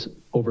fact is,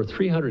 over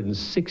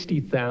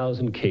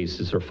 360,000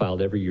 cases are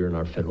filed every year in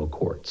our federal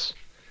courts.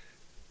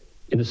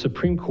 In the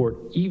Supreme Court,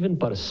 even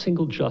but a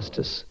single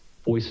justice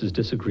voices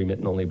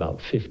disagreement in only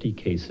about 50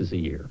 cases a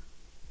year.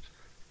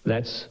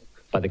 That's,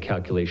 by the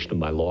calculation of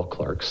my law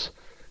clerks,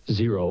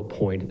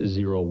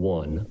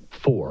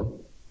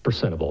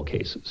 0.014% of all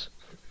cases.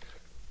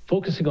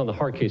 Focusing on the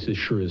hard cases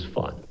sure is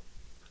fun,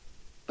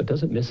 but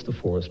doesn't miss the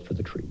forest for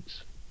the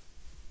trees.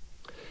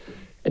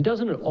 And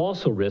doesn't it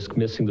also risk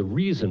missing the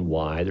reason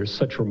why there's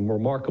such a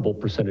remarkable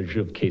percentage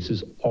of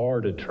cases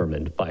are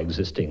determined by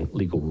existing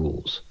legal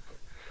rules?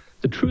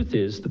 The truth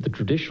is that the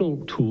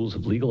traditional tools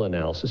of legal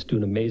analysis do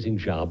an amazing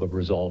job of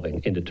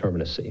resolving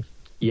indeterminacy.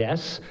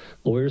 Yes,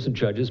 lawyers and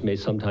judges may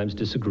sometimes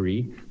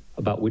disagree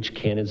about which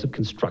canons of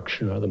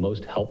construction are the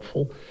most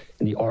helpful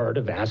in the art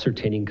of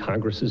ascertaining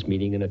Congress's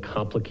meaning in a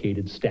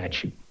complicated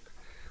statute.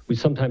 We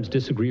sometimes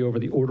disagree over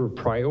the order of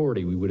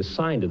priority we would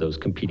assign to those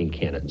competing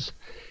canons.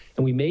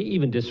 And we may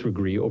even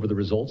disagree over the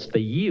results they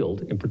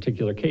yield in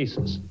particular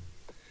cases.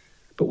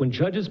 But when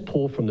judges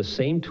pull from the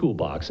same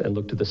toolbox and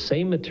look to the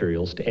same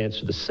materials to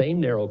answer the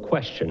same narrow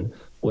question,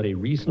 what a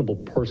reasonable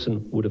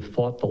person would have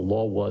thought the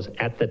law was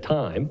at the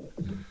time,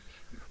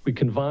 we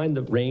combine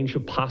the range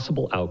of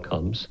possible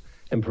outcomes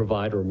and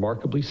provide a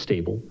remarkably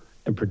stable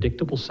and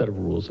predictable set of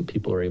rules that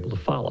people are able to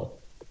follow.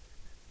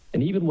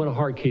 And even when a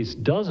hard case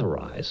does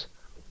arise,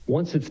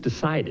 once it's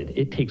decided,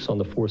 it takes on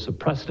the force of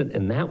precedent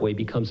and that way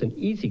becomes an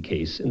easy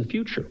case in the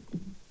future,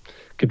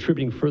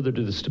 contributing further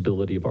to the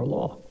stability of our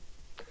law.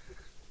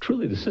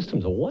 Truly, the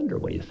system's a wonder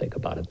when you think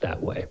about it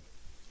that way.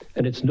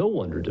 And it's no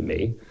wonder to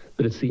me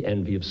that it's the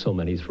envy of so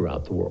many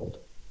throughout the world.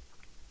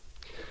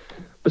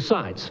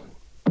 Besides,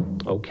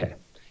 okay,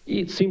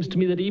 it seems to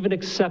me that even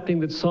accepting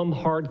that some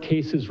hard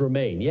cases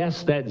remain,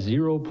 yes, that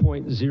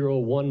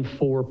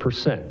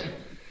 0.014%,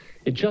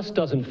 it just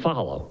doesn't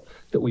follow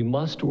that we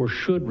must or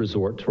should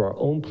resort to our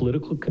own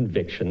political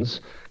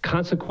convictions,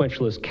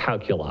 consequentialist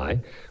calculi,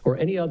 or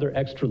any other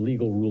extra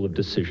legal rule of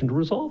decision to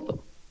resolve them.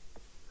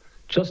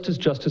 Just as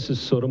Justices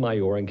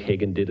Sotomayor and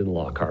Kagan did in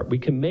Lockhart, we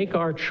can make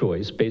our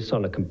choice based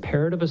on a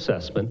comparative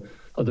assessment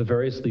of the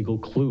various legal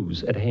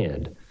clues at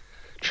hand,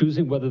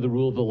 choosing whether the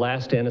rule of the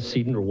last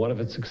antecedent or one of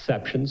its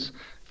exceptions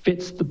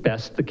fits the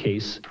best the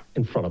case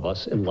in front of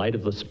us in light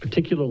of this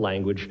particular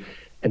language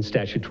and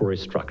statutory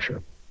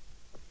structure.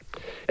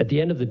 At the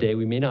end of the day,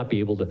 we may not be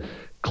able to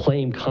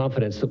claim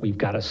confidence that we've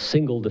got a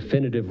single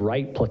definitive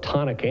right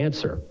platonic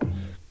answer,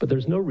 but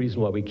there's no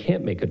reason why we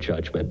can't make a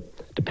judgment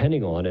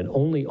depending on and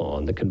only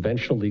on the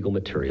conventional legal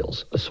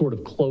materials, a sort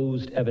of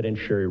closed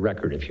evidentiary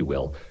record, if you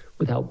will,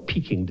 without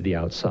peeking to the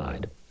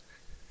outside.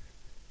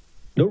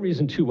 No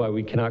reason, too, why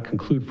we cannot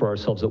conclude for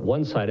ourselves that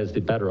one side has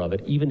the better of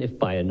it, even if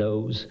by a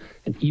nose,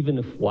 and even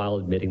if while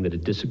admitting that a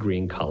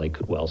disagreeing colleague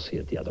could well see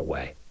it the other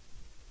way.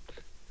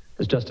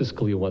 As Justice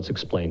Scalia once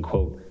explained,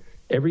 quote,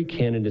 "Every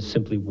canon is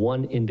simply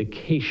one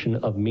indication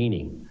of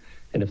meaning,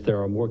 and if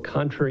there are more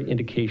contrary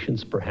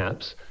indications,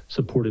 perhaps,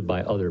 supported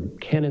by other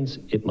canons,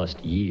 it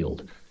must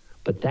yield.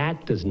 But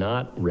that does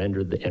not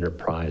render the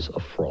enterprise a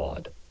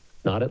fraud,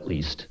 not at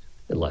least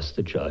unless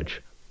the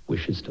judge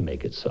wishes to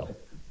make it so."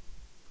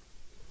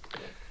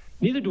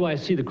 Neither do I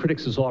see the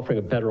critics as offering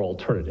a better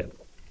alternative.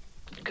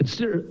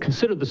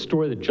 Consider the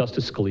story that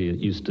Justice Scalia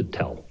used to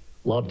tell,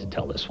 loved to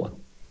tell this one.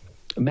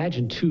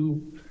 Imagine two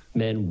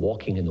men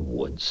walking in the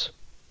woods.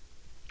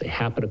 They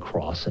happen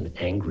across an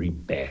angry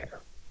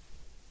bear.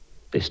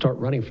 They start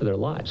running for their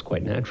lives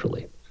quite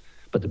naturally,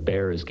 but the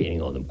bear is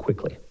gaining on them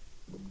quickly.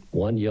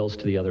 One yells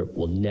to the other,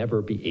 "We'll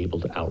never be able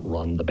to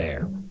outrun the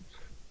bear."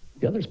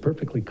 The other is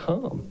perfectly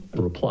calm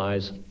and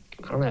replies,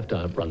 "I don't have to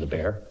outrun the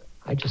bear.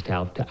 I just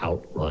have to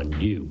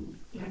outrun you."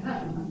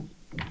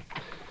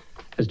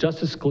 As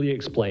Justice Scalia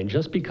explained,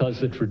 just because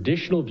the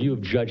traditional view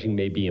of judging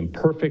may be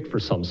imperfect for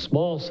some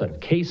small set of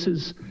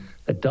cases,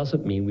 that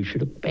doesn't mean we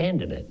should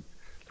abandon it.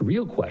 The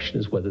real question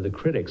is whether the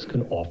critics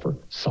can offer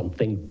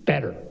something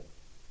better.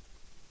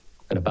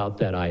 And about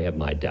that, I have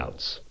my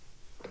doubts.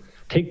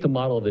 Take the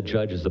model of the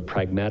judge as the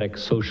pragmatic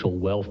social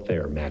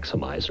welfare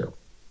maximizer.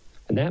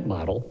 In that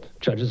model,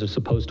 judges are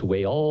supposed to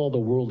weigh all the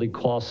worldly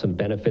costs and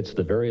benefits of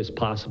the various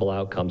possible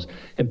outcomes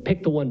and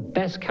pick the one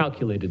best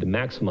calculated to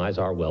maximize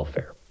our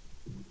welfare.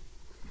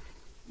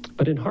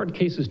 But in hard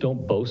cases,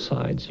 don't both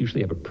sides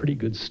usually have a pretty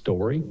good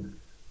story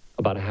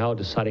about how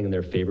deciding in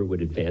their favor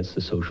would advance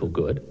the social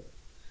good?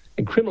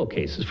 In criminal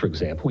cases, for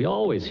example, we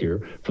always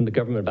hear from the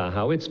government about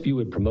how its view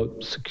would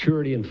promote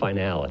security and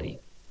finality.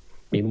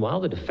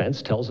 Meanwhile, the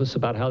defense tells us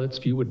about how its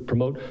view would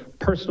promote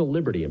personal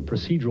liberty and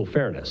procedural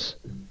fairness.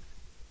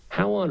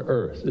 How on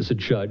earth is a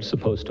judge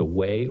supposed to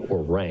weigh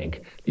or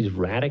rank these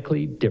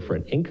radically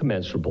different,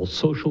 incommensurable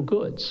social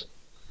goods?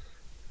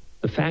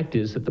 The fact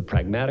is that the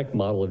pragmatic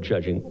model of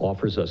judging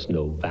offers us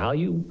no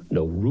value,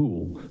 no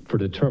rule for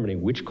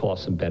determining which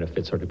costs and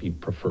benefits are to be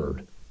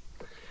preferred.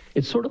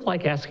 It's sort of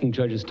like asking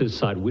judges to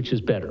decide which is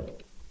better,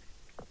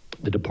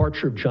 the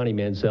departure of Johnny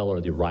Manziel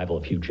or the arrival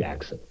of Hugh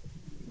Jackson.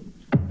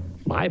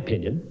 My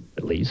opinion,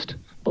 at least,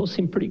 both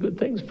seem pretty good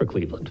things for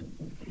Cleveland.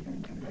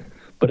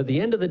 But at the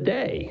end of the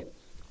day,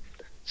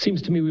 it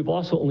seems to me we've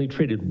also only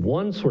traded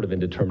one sort of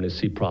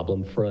indeterminacy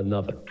problem for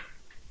another.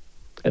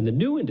 And the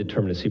new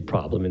indeterminacy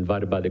problem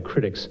invited by the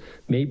critics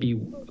may be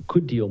a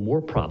good deal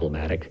more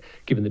problematic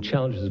given the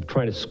challenges of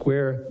trying to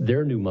square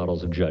their new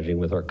models of judging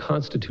with our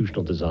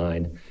constitutional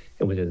design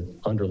and with its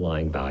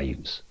underlying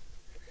values.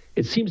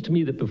 It seems to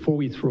me that before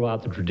we throw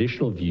out the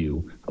traditional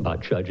view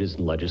about judges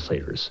and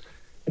legislators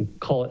and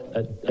call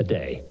it a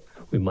day,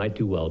 we might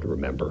do well to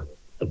remember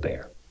the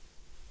bear.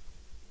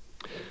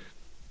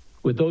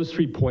 With those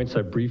 3 points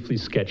I briefly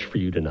sketched for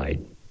you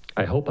tonight,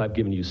 I hope I've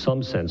given you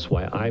some sense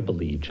why I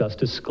believe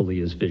Justice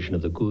Scalia's vision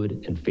of the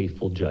good and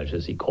faithful judge,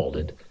 as he called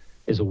it,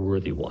 is a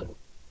worthy one.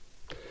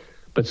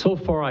 But so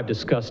far I've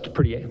discussed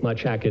pretty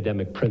much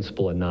academic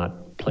principle and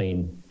not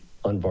plain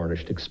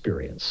unvarnished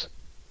experience.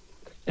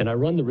 And I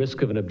run the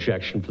risk of an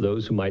objection for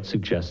those who might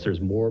suggest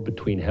there's more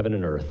between heaven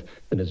and earth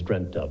than is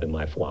dreamt of in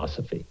my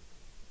philosophy.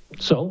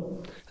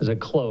 So, as I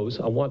close,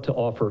 I want to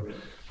offer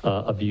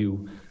a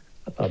view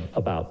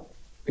about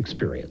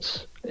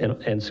experience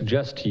and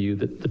suggest to you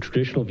that the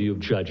traditional view of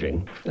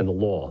judging and the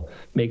law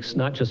makes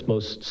not just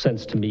most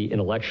sense to me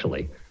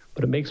intellectually,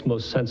 but it makes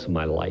most sense of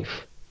my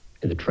life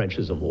in the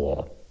trenches of the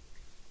law.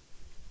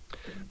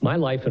 My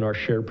life in our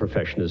shared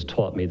profession has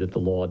taught me that the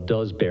law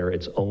does bear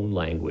its own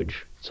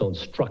language, its own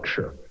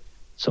structure,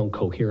 its own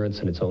coherence,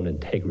 and its own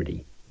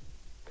integrity.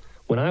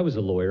 When I was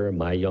a lawyer and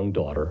my young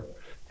daughter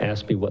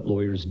asked me what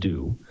lawyers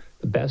do,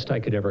 the best I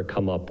could ever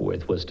come up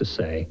with was to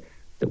say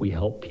that we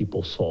help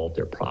people solve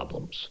their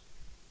problems.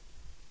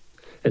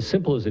 As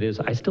simple as it is,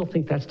 I still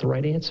think that's the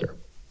right answer.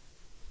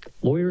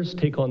 Lawyers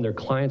take on their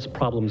clients'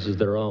 problems as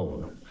their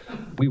own.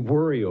 We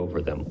worry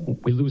over them.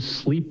 We lose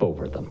sleep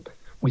over them.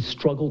 We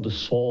struggle to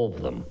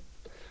solve them.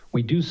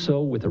 We do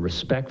so with a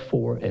respect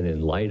for and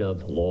in light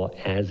of the law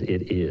as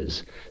it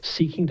is,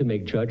 seeking to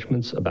make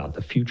judgments about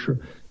the future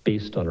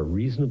based on a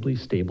reasonably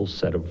stable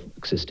set of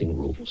existing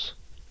rules.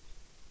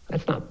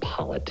 That's not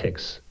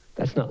politics.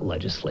 That's not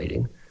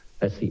legislating.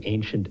 That's the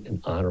ancient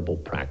and honorable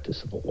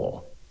practice of the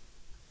law.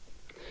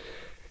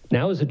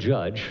 Now, as a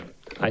judge,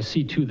 I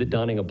see too that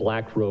donning a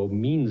black robe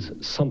means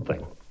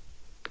something,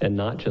 and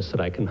not just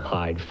that I can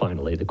hide,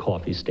 finally, the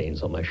coffee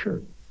stains on my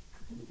shirt.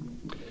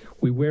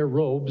 We wear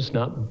robes,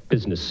 not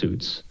business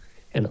suits,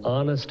 and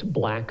honest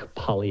black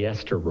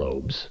polyester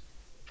robes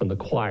from the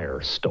choir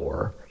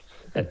store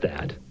at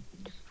that,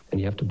 and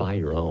you have to buy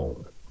your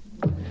own.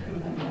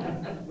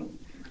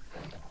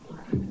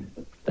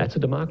 That's a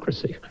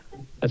democracy.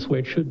 That's the way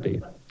it should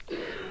be.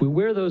 We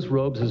wear those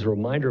robes as a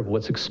reminder of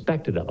what's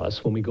expected of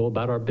us when we go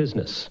about our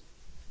business.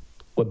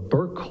 What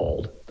Burke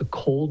called the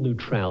cold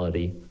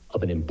neutrality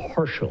of an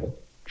impartial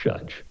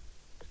judge.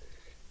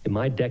 In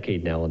my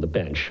decade now on the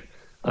bench,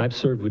 I've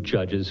served with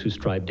judges who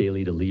strive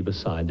daily to leave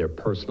aside their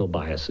personal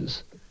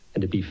biases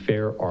and to be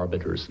fair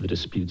arbiters of the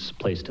disputes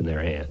placed in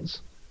their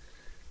hands.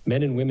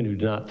 Men and women who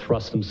do not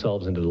thrust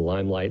themselves into the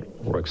limelight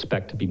or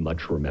expect to be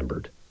much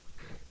remembered,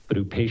 but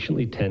who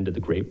patiently tend to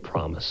the great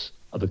promise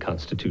of the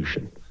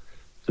Constitution,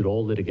 that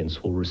all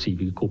litigants will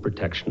receive equal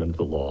protection under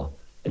the law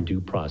and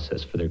due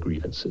process for their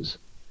grievances.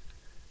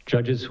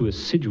 Judges who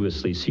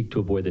assiduously seek to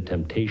avoid the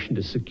temptation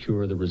to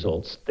secure the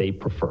results they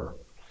prefer,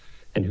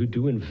 and who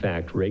do in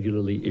fact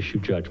regularly issue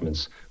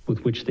judgments with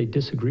which they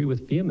disagree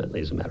with vehemently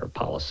as a matter of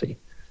policy,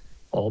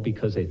 all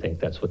because they think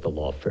that's what the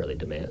law fairly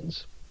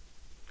demands.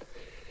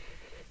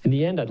 In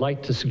the end, I'd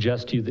like to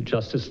suggest to you that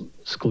Justice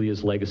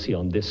Scalia's legacy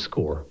on this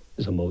score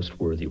is a most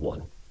worthy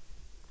one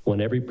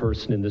every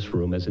person in this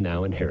room has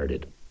now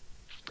inherited,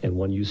 and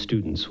one you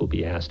students will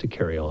be asked to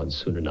carry on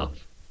soon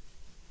enough.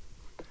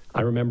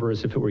 I remember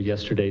as if it were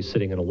yesterday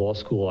sitting in a law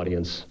school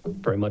audience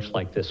very much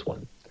like this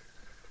one,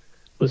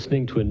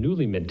 listening to a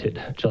newly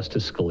minted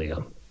Justice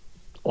Scalia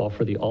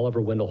offer the Oliver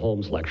Wendell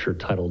Holmes lecture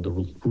titled The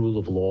Rule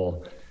of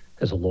Law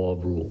as a Law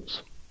of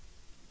Rules.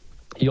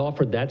 He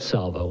offered that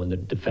salvo in the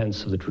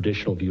defense of the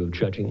traditional view of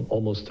judging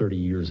almost 30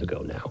 years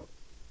ago now.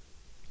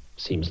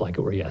 Seems like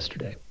it were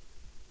yesterday.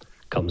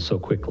 Comes so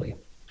quickly.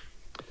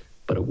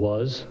 But it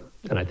was,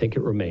 and I think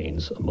it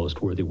remains, a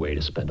most worthy way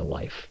to spend a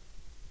life.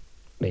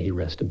 May he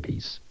rest in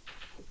peace.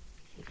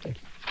 Thank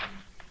you.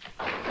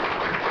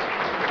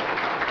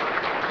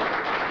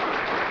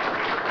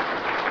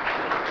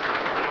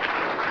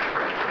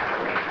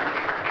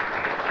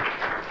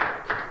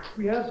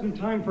 We have some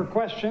time for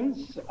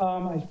questions.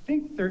 I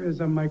think there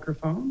is a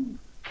microphone.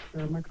 Is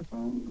there a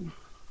microphone?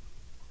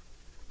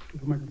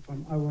 There's a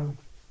microphone.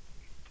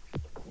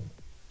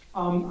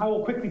 I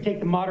will quickly take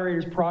the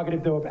moderator's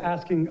prerogative, though, of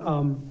asking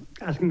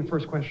the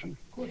first question.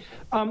 Of course.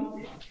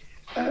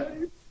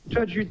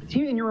 Judge,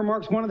 in your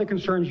remarks, one of the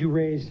concerns you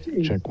raised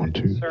is the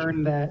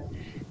concern that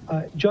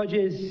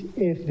judges,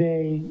 if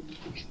they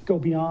go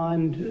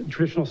beyond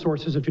traditional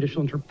sources of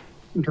judicial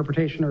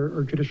interpretation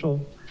or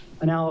judicial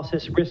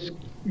analysis, risk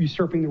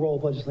usurping the role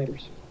of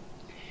legislators.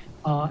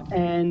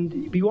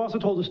 And you also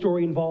told a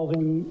story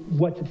involving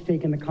what's at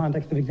stake in the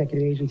context of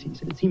executive agencies.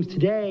 And it seems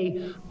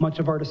today much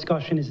of our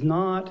discussion is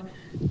not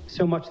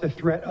so much the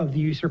threat of the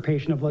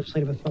usurpation of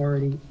legislative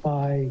authority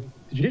by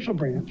the judicial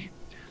branch,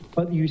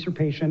 but the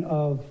usurpation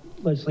of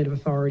legislative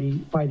authority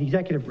by the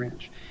executive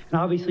branch. And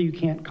obviously you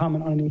can't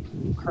comment on any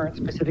current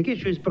specific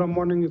issues, but I'm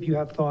wondering if you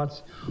have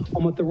thoughts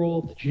on what the role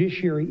of the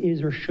judiciary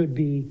is or should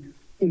be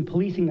in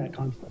policing that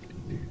conflict.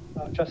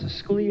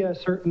 Justice Scalia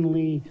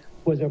certainly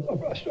was a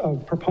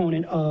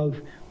proponent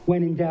of,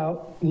 when in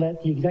doubt,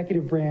 let the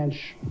executive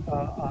branch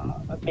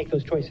make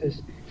those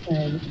choices,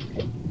 and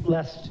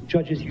lest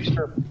judges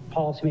usurp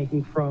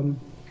policymaking from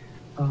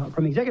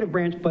the executive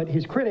branch. But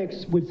his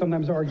critics would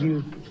sometimes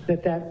argue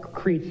that that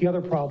creates the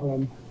other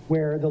problem,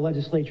 where the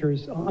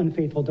legislature's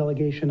unfaithful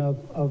delegation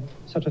of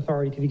such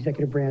authority to the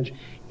executive branch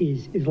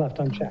is left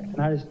unchecked. And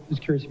I was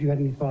curious if you had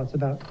any thoughts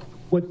about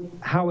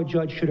how a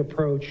judge should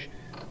approach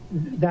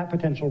that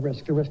potential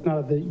risk, the risk not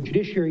of the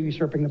judiciary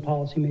usurping the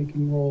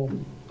policymaking role,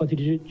 but the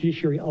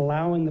judiciary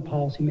allowing the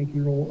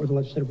policymaking role or the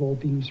legislative role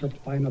being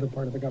usurped by another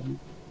part of the government.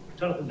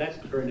 Jonathan, that's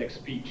the very next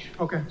speech.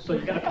 Okay. So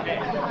you got to pay.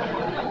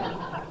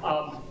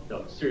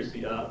 No,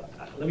 seriously,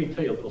 let me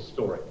tell you a little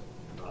story.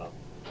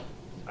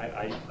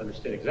 I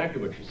understand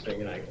exactly what you're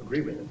saying, and I agree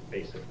with it,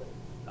 basically.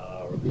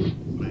 I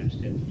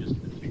understand just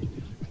the speech.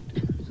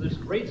 So there's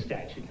a great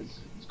statute.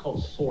 It's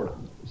called SORNA,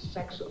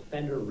 Sex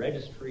Offender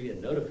Registry and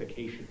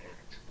Notification Act.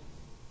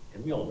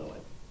 And we all know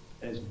it.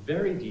 And it's a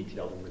very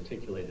detailed and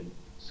articulated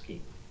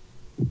scheme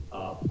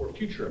for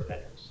future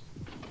offenders.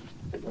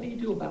 But what do you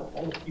do about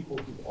all the people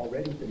who've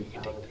already been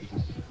found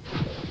as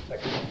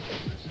sexual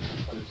offenders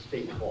under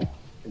state law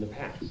in the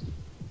past?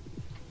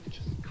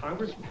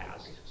 Congress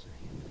passed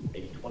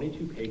maybe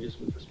 22 pages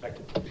with respect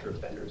to future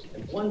offenders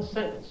and one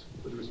sentence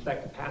with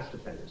respect to past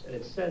offenders. And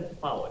it said the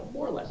following,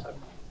 more or less,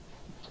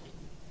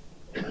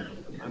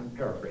 I'm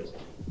paraphrasing.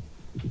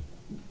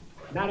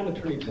 Madam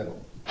Attorney General,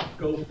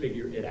 go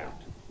figure it out.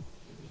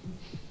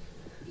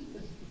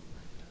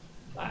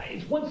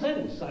 It's one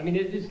sentence. I mean,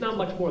 it's not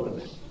much more than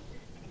this.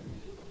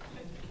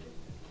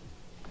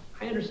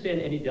 I understand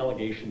any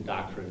delegation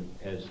doctrine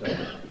has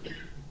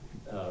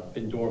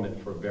been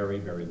dormant for a very,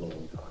 very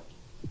long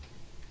time.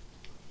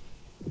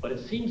 But it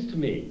seems to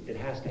me it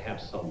has to have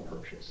some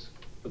purchase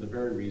for the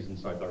very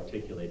reasons I've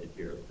articulated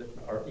here that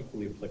are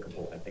equally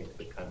applicable, I think, to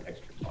the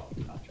context you're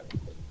talking about, John,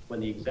 when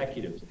the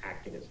executive is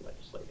acting as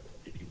legislator,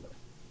 if you will.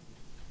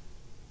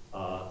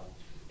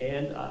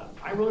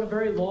 I wrote a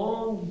very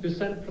long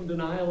dissent from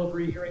denial of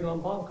rehearing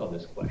en banc on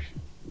this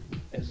question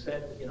and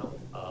said, you know,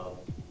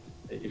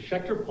 if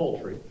Schechter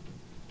Poultry,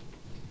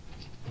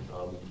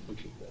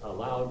 which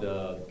allowed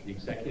the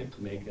executive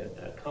to make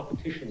a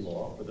competition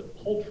law for the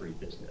poultry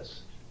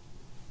business,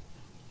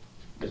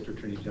 Mr.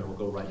 Attorney General,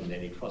 go write an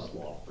antitrust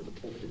law for the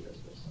poultry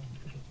business,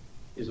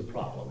 is a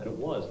problem, and it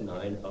was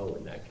 9-0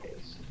 in that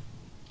case.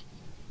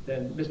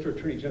 Then, Mr.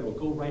 Attorney General,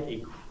 go write a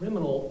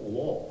criminal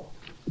law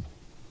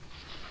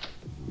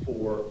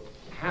for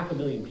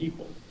 500,000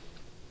 people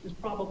is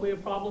probably a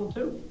problem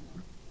too.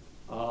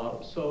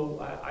 So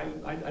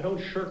I don't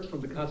shirk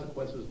from the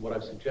consequences of what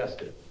I've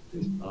suggested.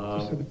 In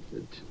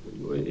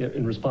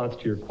response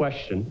to your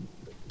question,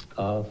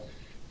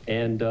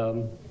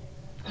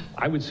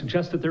 I would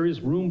suggest that there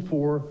is room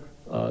for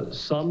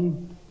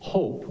some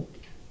hope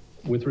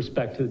with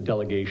respect to the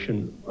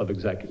delegation of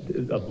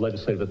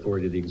legislative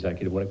authority to the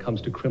executive when it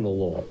comes to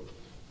criminal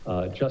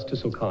law.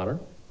 Justice O'Connor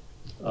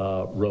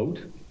wrote,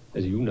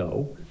 as you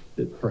know,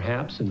 that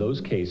perhaps in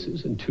those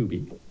cases, in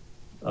Tooby,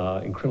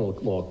 in criminal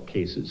law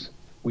cases,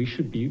 we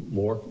should be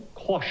more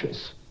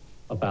cautious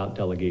about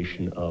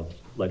delegation of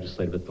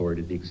legislative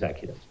authority to the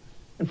executive.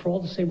 And for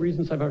all the same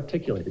reasons I've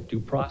articulated, due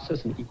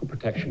process and equal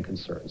protection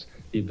concerns,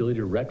 the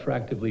ability to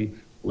retroactively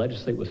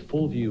legislate with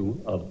full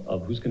view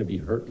of who's going to be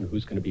hurt and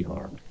who's going to be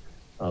harmed,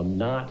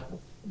 not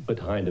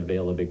behind a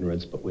veil of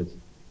ignorance, but with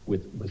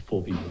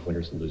full view of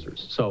winners and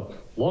losers. So,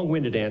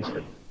 long-winded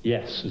answer,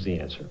 yes is the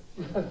answer.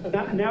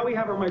 Now we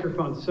have our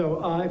microphones,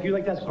 so if you'd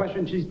like to ask a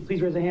question,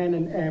 please raise a hand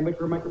and wait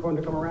for a microphone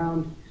to come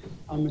around.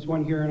 There's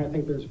one here, and I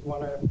think there's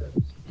one after.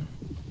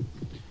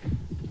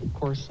 Of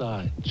course,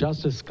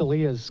 Justice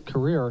Scalia's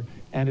career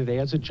ended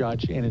as a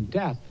judge and in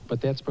death,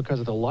 but that's because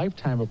of the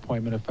lifetime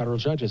appointment of federal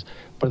judges.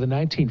 But in the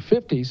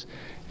 1950s,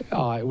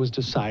 it was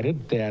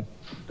decided that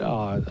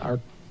our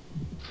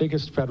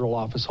biggest federal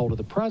office holder,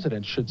 the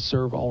president, should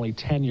serve only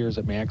 10 years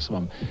at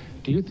maximum.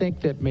 Do you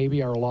think that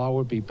maybe our law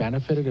would be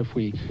benefited if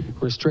we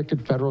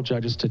restricted federal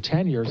judges to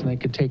 10 years and they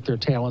could take their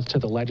talents to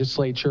the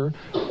legislature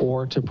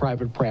or to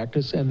private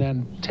practice and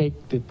then take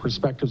the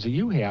perspectives that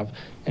you have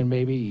and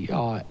maybe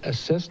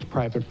assist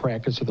private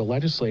practice or the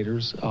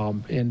legislators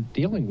in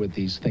dealing with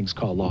these things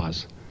called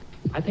laws?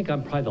 I think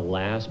I'm probably the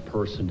last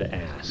person to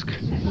ask.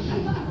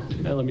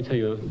 And let me tell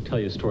you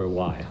a story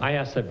why. I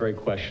asked that very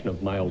question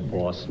of my old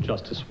boss,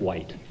 Justice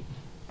White,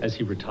 as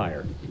he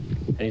retired.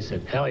 And he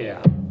said, hell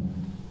yeah.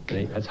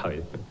 And that's how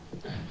he,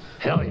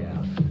 hell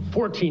yeah.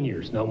 14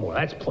 years, no more.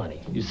 That's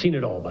plenty. You've seen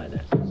it all by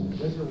then.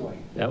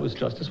 That was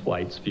Justice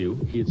White's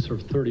view. He had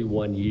served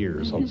 31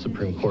 years on the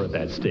Supreme Court at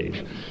that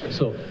stage.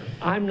 So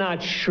I'm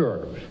not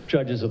sure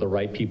judges are the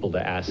right people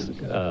to ask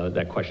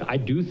that question. I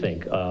do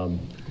think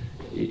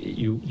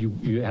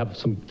you have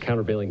some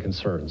countervailing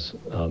concerns.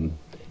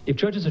 If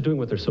judges are doing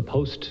what they're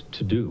supposed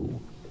to do,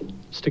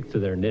 stick to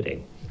their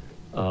knitting,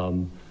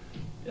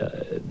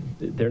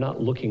 they're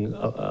not looking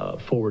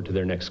forward to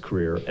their next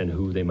career and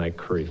who they might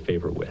curry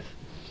favor with.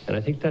 And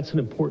I think that's an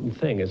important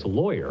thing. As a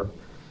lawyer,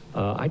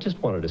 I just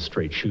wanted a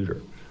straight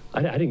shooter.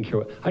 I didn't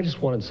care. I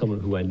just wanted someone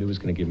who I knew was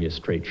going to give me a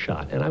straight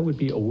shot. And I would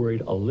be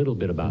worried a little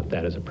bit about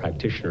that as a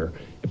practitioner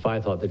if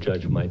I thought the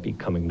judge might be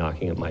coming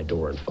knocking at my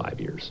door in 5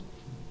 years.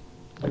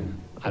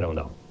 I don't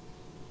know.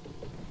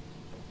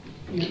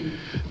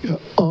 Yeah,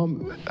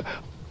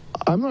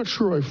 I'm not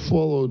sure I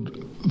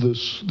followed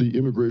the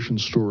immigration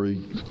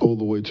story all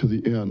the way to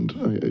the end.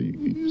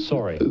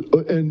 Sorry.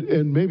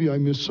 And maybe I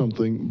missed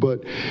something,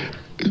 but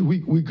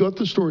we got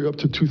the story up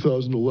to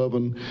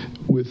 2011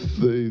 with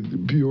the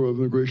Bureau of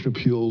Immigration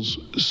Appeals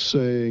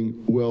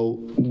saying, well,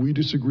 we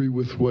disagree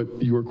with what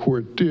your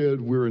court did.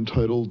 We're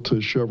entitled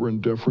to Chevron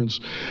deference.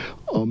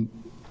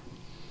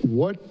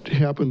 What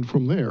happened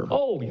from there?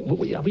 Oh,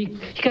 you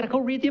got to go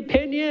read the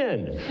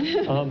opinion.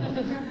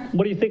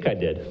 What do you think I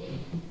did?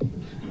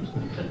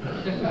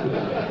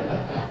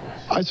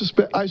 I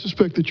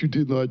suspect that you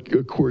did not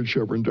accord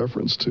Chevron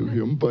deference to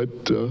him, but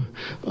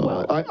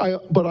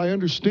I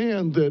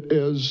understand that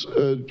as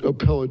an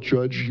appellate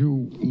judge,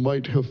 you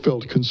might have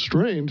felt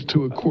constrained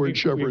to accord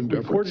Chevron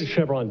deference. We accorded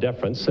Chevron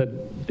deference,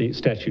 said the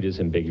statute is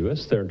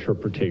ambiguous, their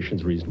interpretation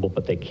is reasonable,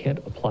 but they can't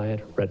apply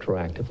it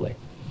retroactively.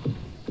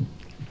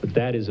 But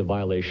that is a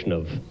violation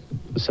of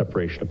the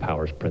separation of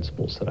powers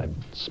principles that I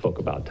spoke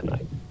about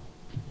tonight.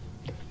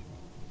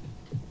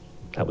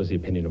 That was the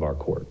opinion of our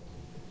court.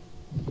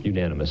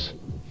 Unanimous,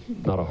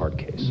 not a hard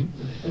case.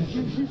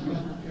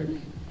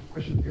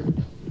 Question here.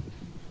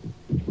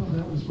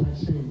 that was my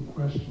same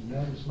question.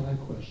 That was my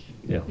question.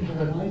 Yeah.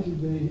 Why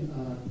did they,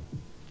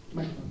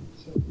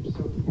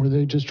 were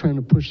they just trying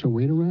to push the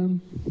weight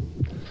around?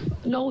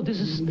 No, this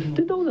is,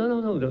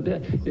 no.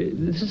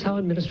 This is how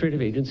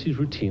administrative agencies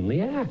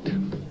routinely act.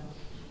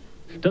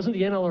 Doesn't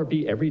the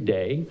NLRB every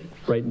day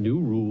write new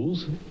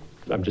rules?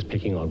 I'm just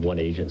picking on one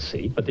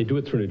agency, but they do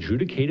it through an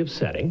adjudicative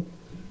setting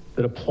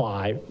that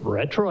apply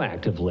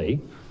retroactively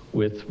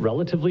with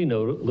relatively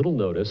little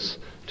notice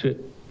to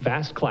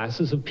vast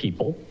classes of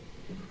people.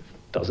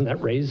 Doesn't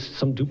that raise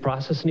some due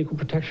process and equal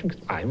protection?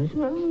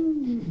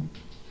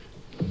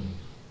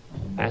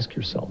 Ask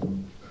yourself.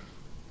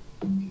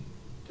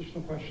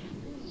 Additional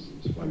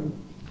questions?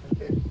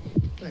 Okay,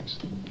 thanks.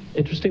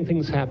 Interesting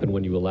things happen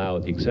when you allow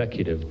the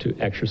executive to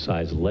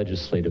exercise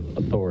legislative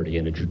authority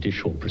in a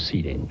judicial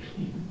proceeding.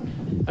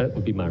 That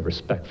would be my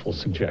respectful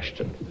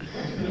suggestion.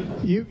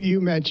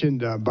 You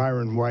mentioned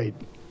Byron White,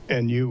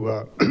 and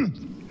you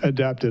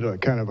adopted a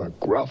kind of a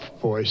gruff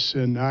voice,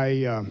 and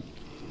I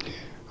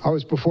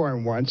was before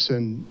him once,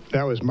 and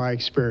that was my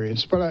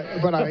experience. But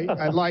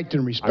I liked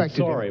and respected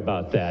him. I'm sorry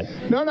about that.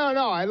 No.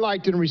 I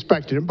liked and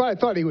respected him, but I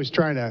thought he was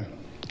trying to,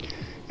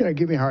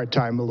 give me a hard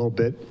time a little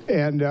bit.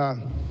 And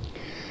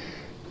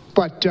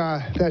but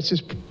that's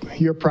just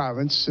your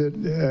province,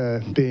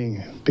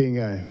 being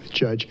a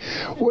judge.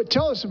 Well,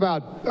 tell us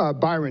about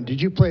Byron.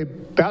 Did you play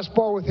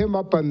basketball with him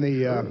up on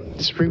the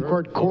Supreme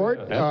Court court?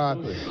 Yeah,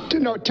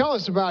 tell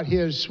us about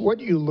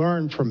what you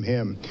learned from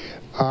him,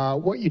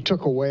 what you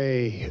took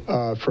away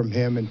from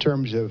him in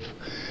terms of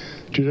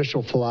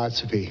judicial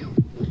philosophy.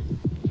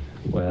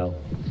 Well,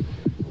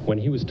 when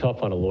he was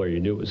tough on a lawyer, you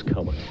knew it was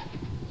coming,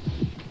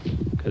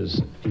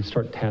 because he'd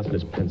start tapping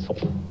his pencil.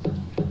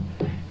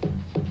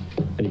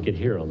 And you could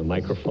hear on the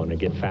microphone and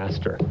get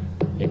faster.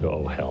 You go,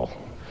 oh, hell.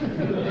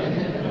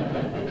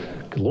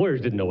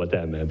 Lawyers didn't know what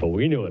that meant, but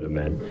we knew what it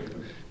meant.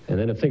 And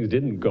then if things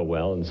didn't go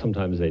well, and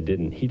sometimes they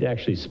didn't, he'd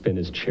actually spin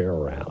his chair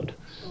around.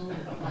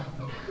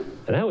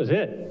 And that was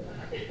it.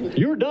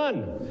 You were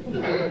done.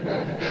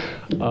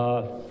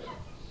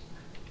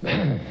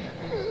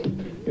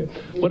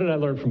 What did I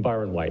learn from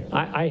Byron White?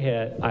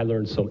 I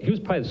learned he was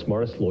probably the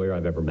smartest lawyer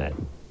I've ever met.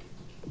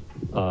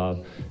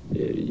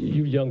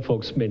 You young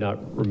folks may not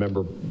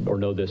remember or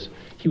know this.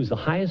 He was the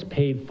highest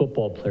paid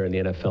football player in the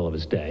NFL of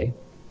his day.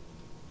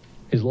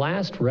 His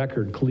last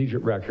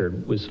collegiate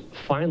record, was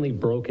finally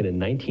broken in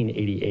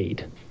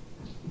 1988.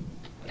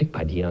 I think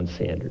by Deion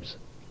Sanders,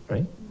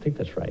 right? I think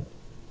that's right.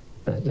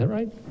 Is that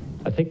right?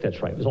 I think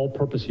that's right. It was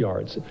all-purpose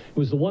yards. It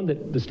was the one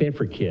that the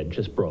Stanford kid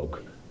just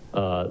broke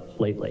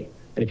lately.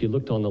 And if you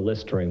looked on the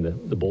list during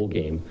the bowl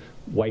game,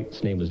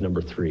 White's name was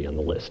number 3 on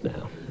the list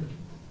now.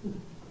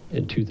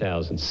 In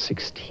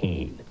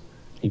 2016.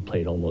 He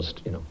played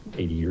almost,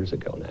 80 years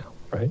ago now,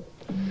 right?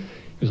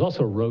 He was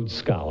also a Rhodes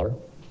Scholar.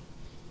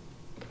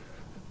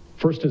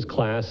 First in his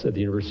class at the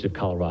University of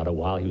Colorado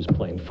while he was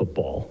playing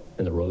football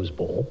in the Rose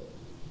Bowl.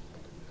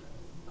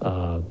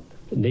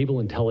 Naval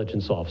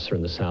intelligence officer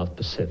in the South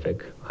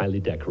Pacific, highly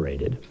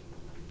decorated.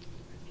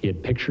 He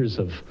had pictures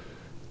of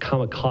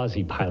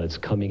kamikaze pilots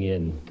coming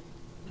in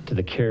to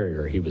the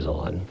carrier he was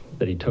on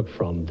that he took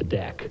from the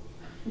deck.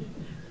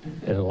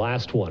 And the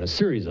last one, a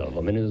series of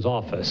them in his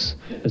office,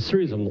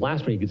 the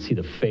last one you could see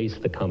the face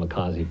of the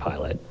kamikaze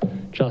pilot.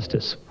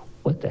 Justice,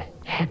 what the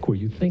heck were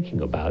you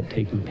thinking about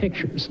taking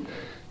pictures?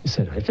 He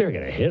said, if they're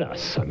going to hit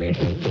us,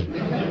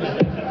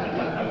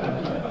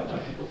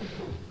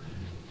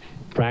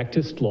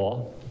 practiced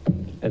law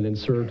and then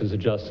served as a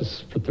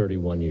justice for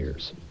 31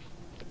 years.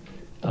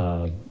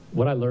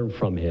 What I learned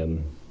from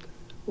him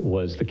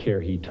was the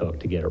care he took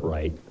to get it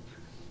right.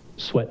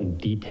 Sweating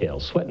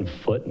details, sweating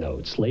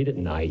footnotes late at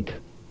night.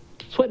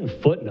 Sweating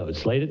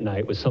footnotes late at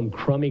night with some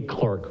crummy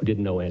clerk who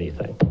didn't know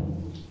anything.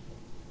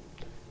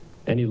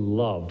 And he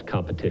loved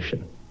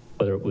competition,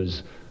 whether it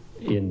was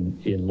in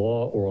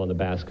law or on the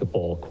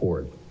basketball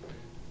court.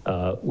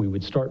 We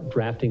would start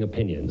drafting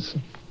opinions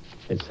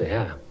and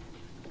say,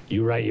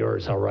 you write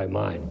yours, I'll write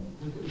mine.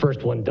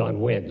 First one done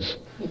wins.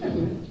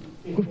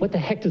 What the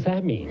heck does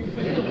that mean?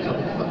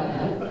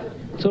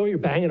 So you're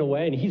banging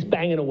away, and he's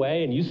banging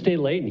away, and you stay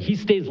late, and he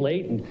stays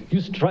late, and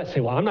you try to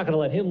say, well, I'm not going to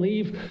let him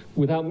leave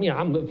without me.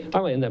 I'm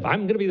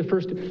going to be the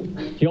first.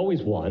 He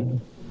always won.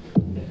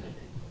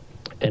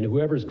 And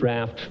whoever's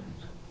draft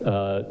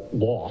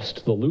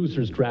lost, the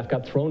loser's draft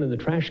got thrown in the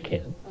trash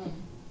can.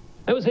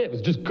 That was it. It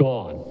was just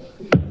gone.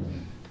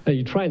 Now,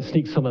 you try and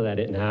sneak some of that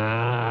in.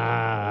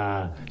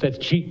 That's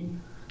cheap.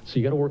 So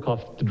you got to work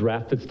off the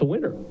draft that's the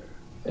winner.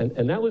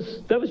 And that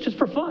was just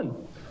for fun.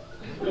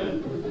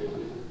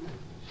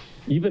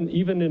 Even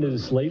in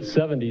his late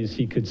 70s,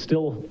 he could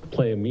still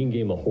play a mean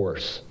game of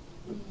horse.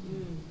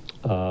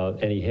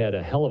 And he had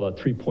a hell of a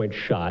three-point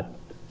shot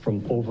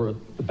from over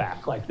the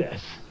back like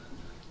this.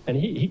 And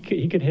he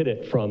could hit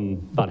it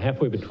from about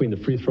halfway between the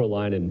free throw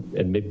line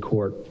and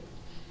mid-court,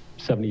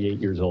 78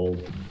 years old,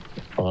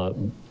 2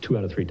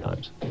 out of 3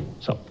 times.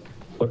 So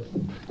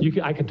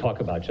I could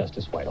talk about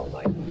Justice White all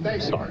night.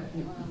 Thanks. Sorry.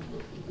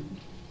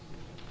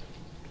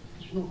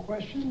 Additional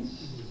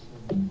questions?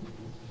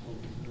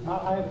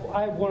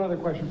 I have one other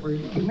question for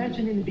you. You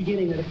mentioned in the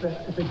beginning that if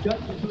a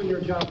judge is doing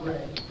their job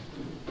right,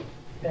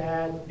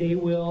 that they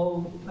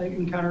will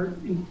encounter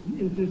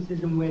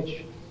instances in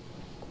which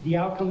the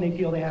outcome they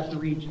feel they have to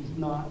reach is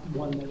not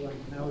one they like.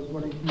 And I was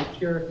wondering, can you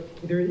share,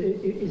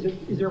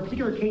 is there a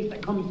particular case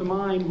that comes to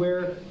mind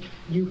where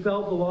you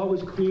felt the law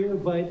was clear,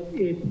 but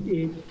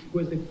it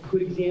was a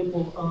good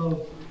example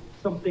of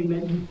something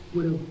that you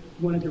would have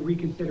wanted to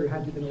reconsider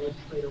had you been a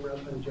legislator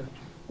rather than a judge?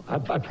 I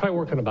probably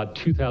work on about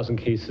 2,000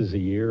 cases a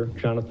year,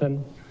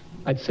 Jonathan.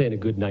 I'd say in a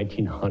good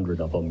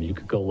 1,900 of them, you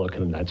could go look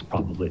and that's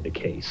probably the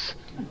case.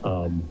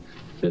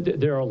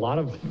 There are a lot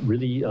of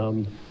really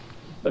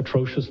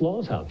atrocious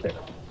laws out there.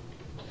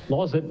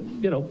 Laws that,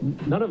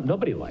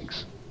 nobody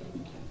likes.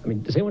 I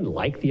mean, does anyone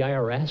like the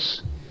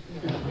IRS?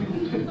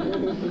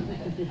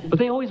 But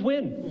they always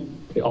win.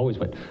 They always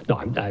win. No,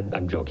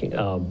 I'm joking.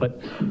 But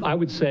I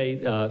would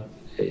say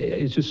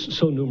it's just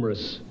so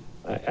numerous.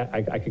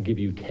 I could give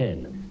you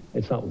 10.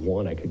 It's not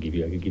one I could give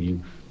you. I could give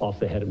you off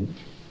the head.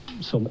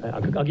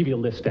 I'll give you a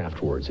list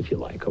afterwards if you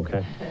like,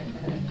 okay?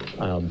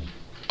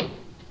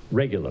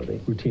 Regularly,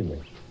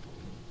 routinely.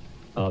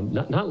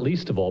 Not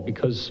least of all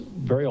because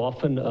very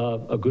often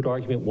a good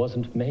argument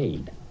wasn't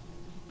made,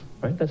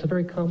 right? That's a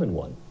very common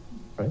one,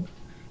 right?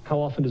 How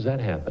often does that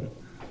happen?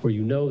 Where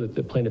you know that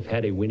the plaintiff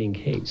had a winning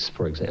case,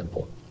 for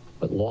example,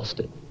 but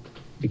lost it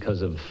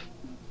because of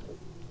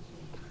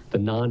the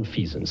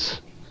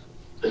nonfeasance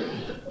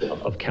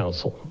of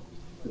counsel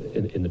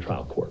in the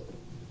trial court.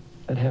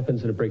 That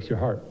happens and it breaks your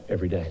heart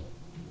every day.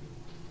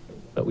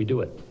 But we do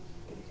it.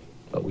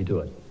 But we do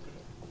it.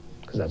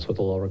 Because that's what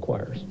the law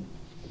requires.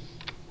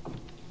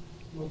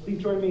 Well,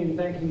 please join me in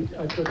thanking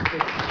Judge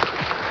Baker.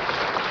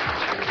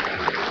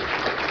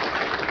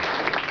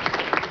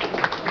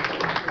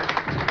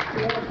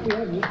 We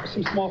have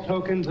some small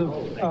tokens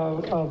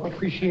of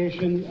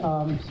appreciation,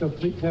 so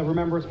please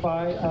remember us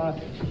by.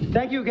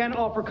 Thank you again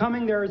all for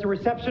coming. There is a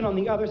reception on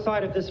the other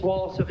side of this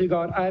wall, so if you go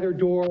out either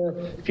door,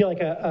 if you're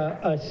like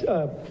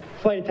a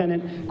flight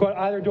attendant, go out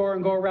either door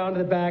and go around to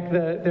the back.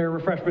 There are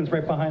refreshments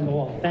right behind the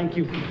wall. Thank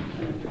you.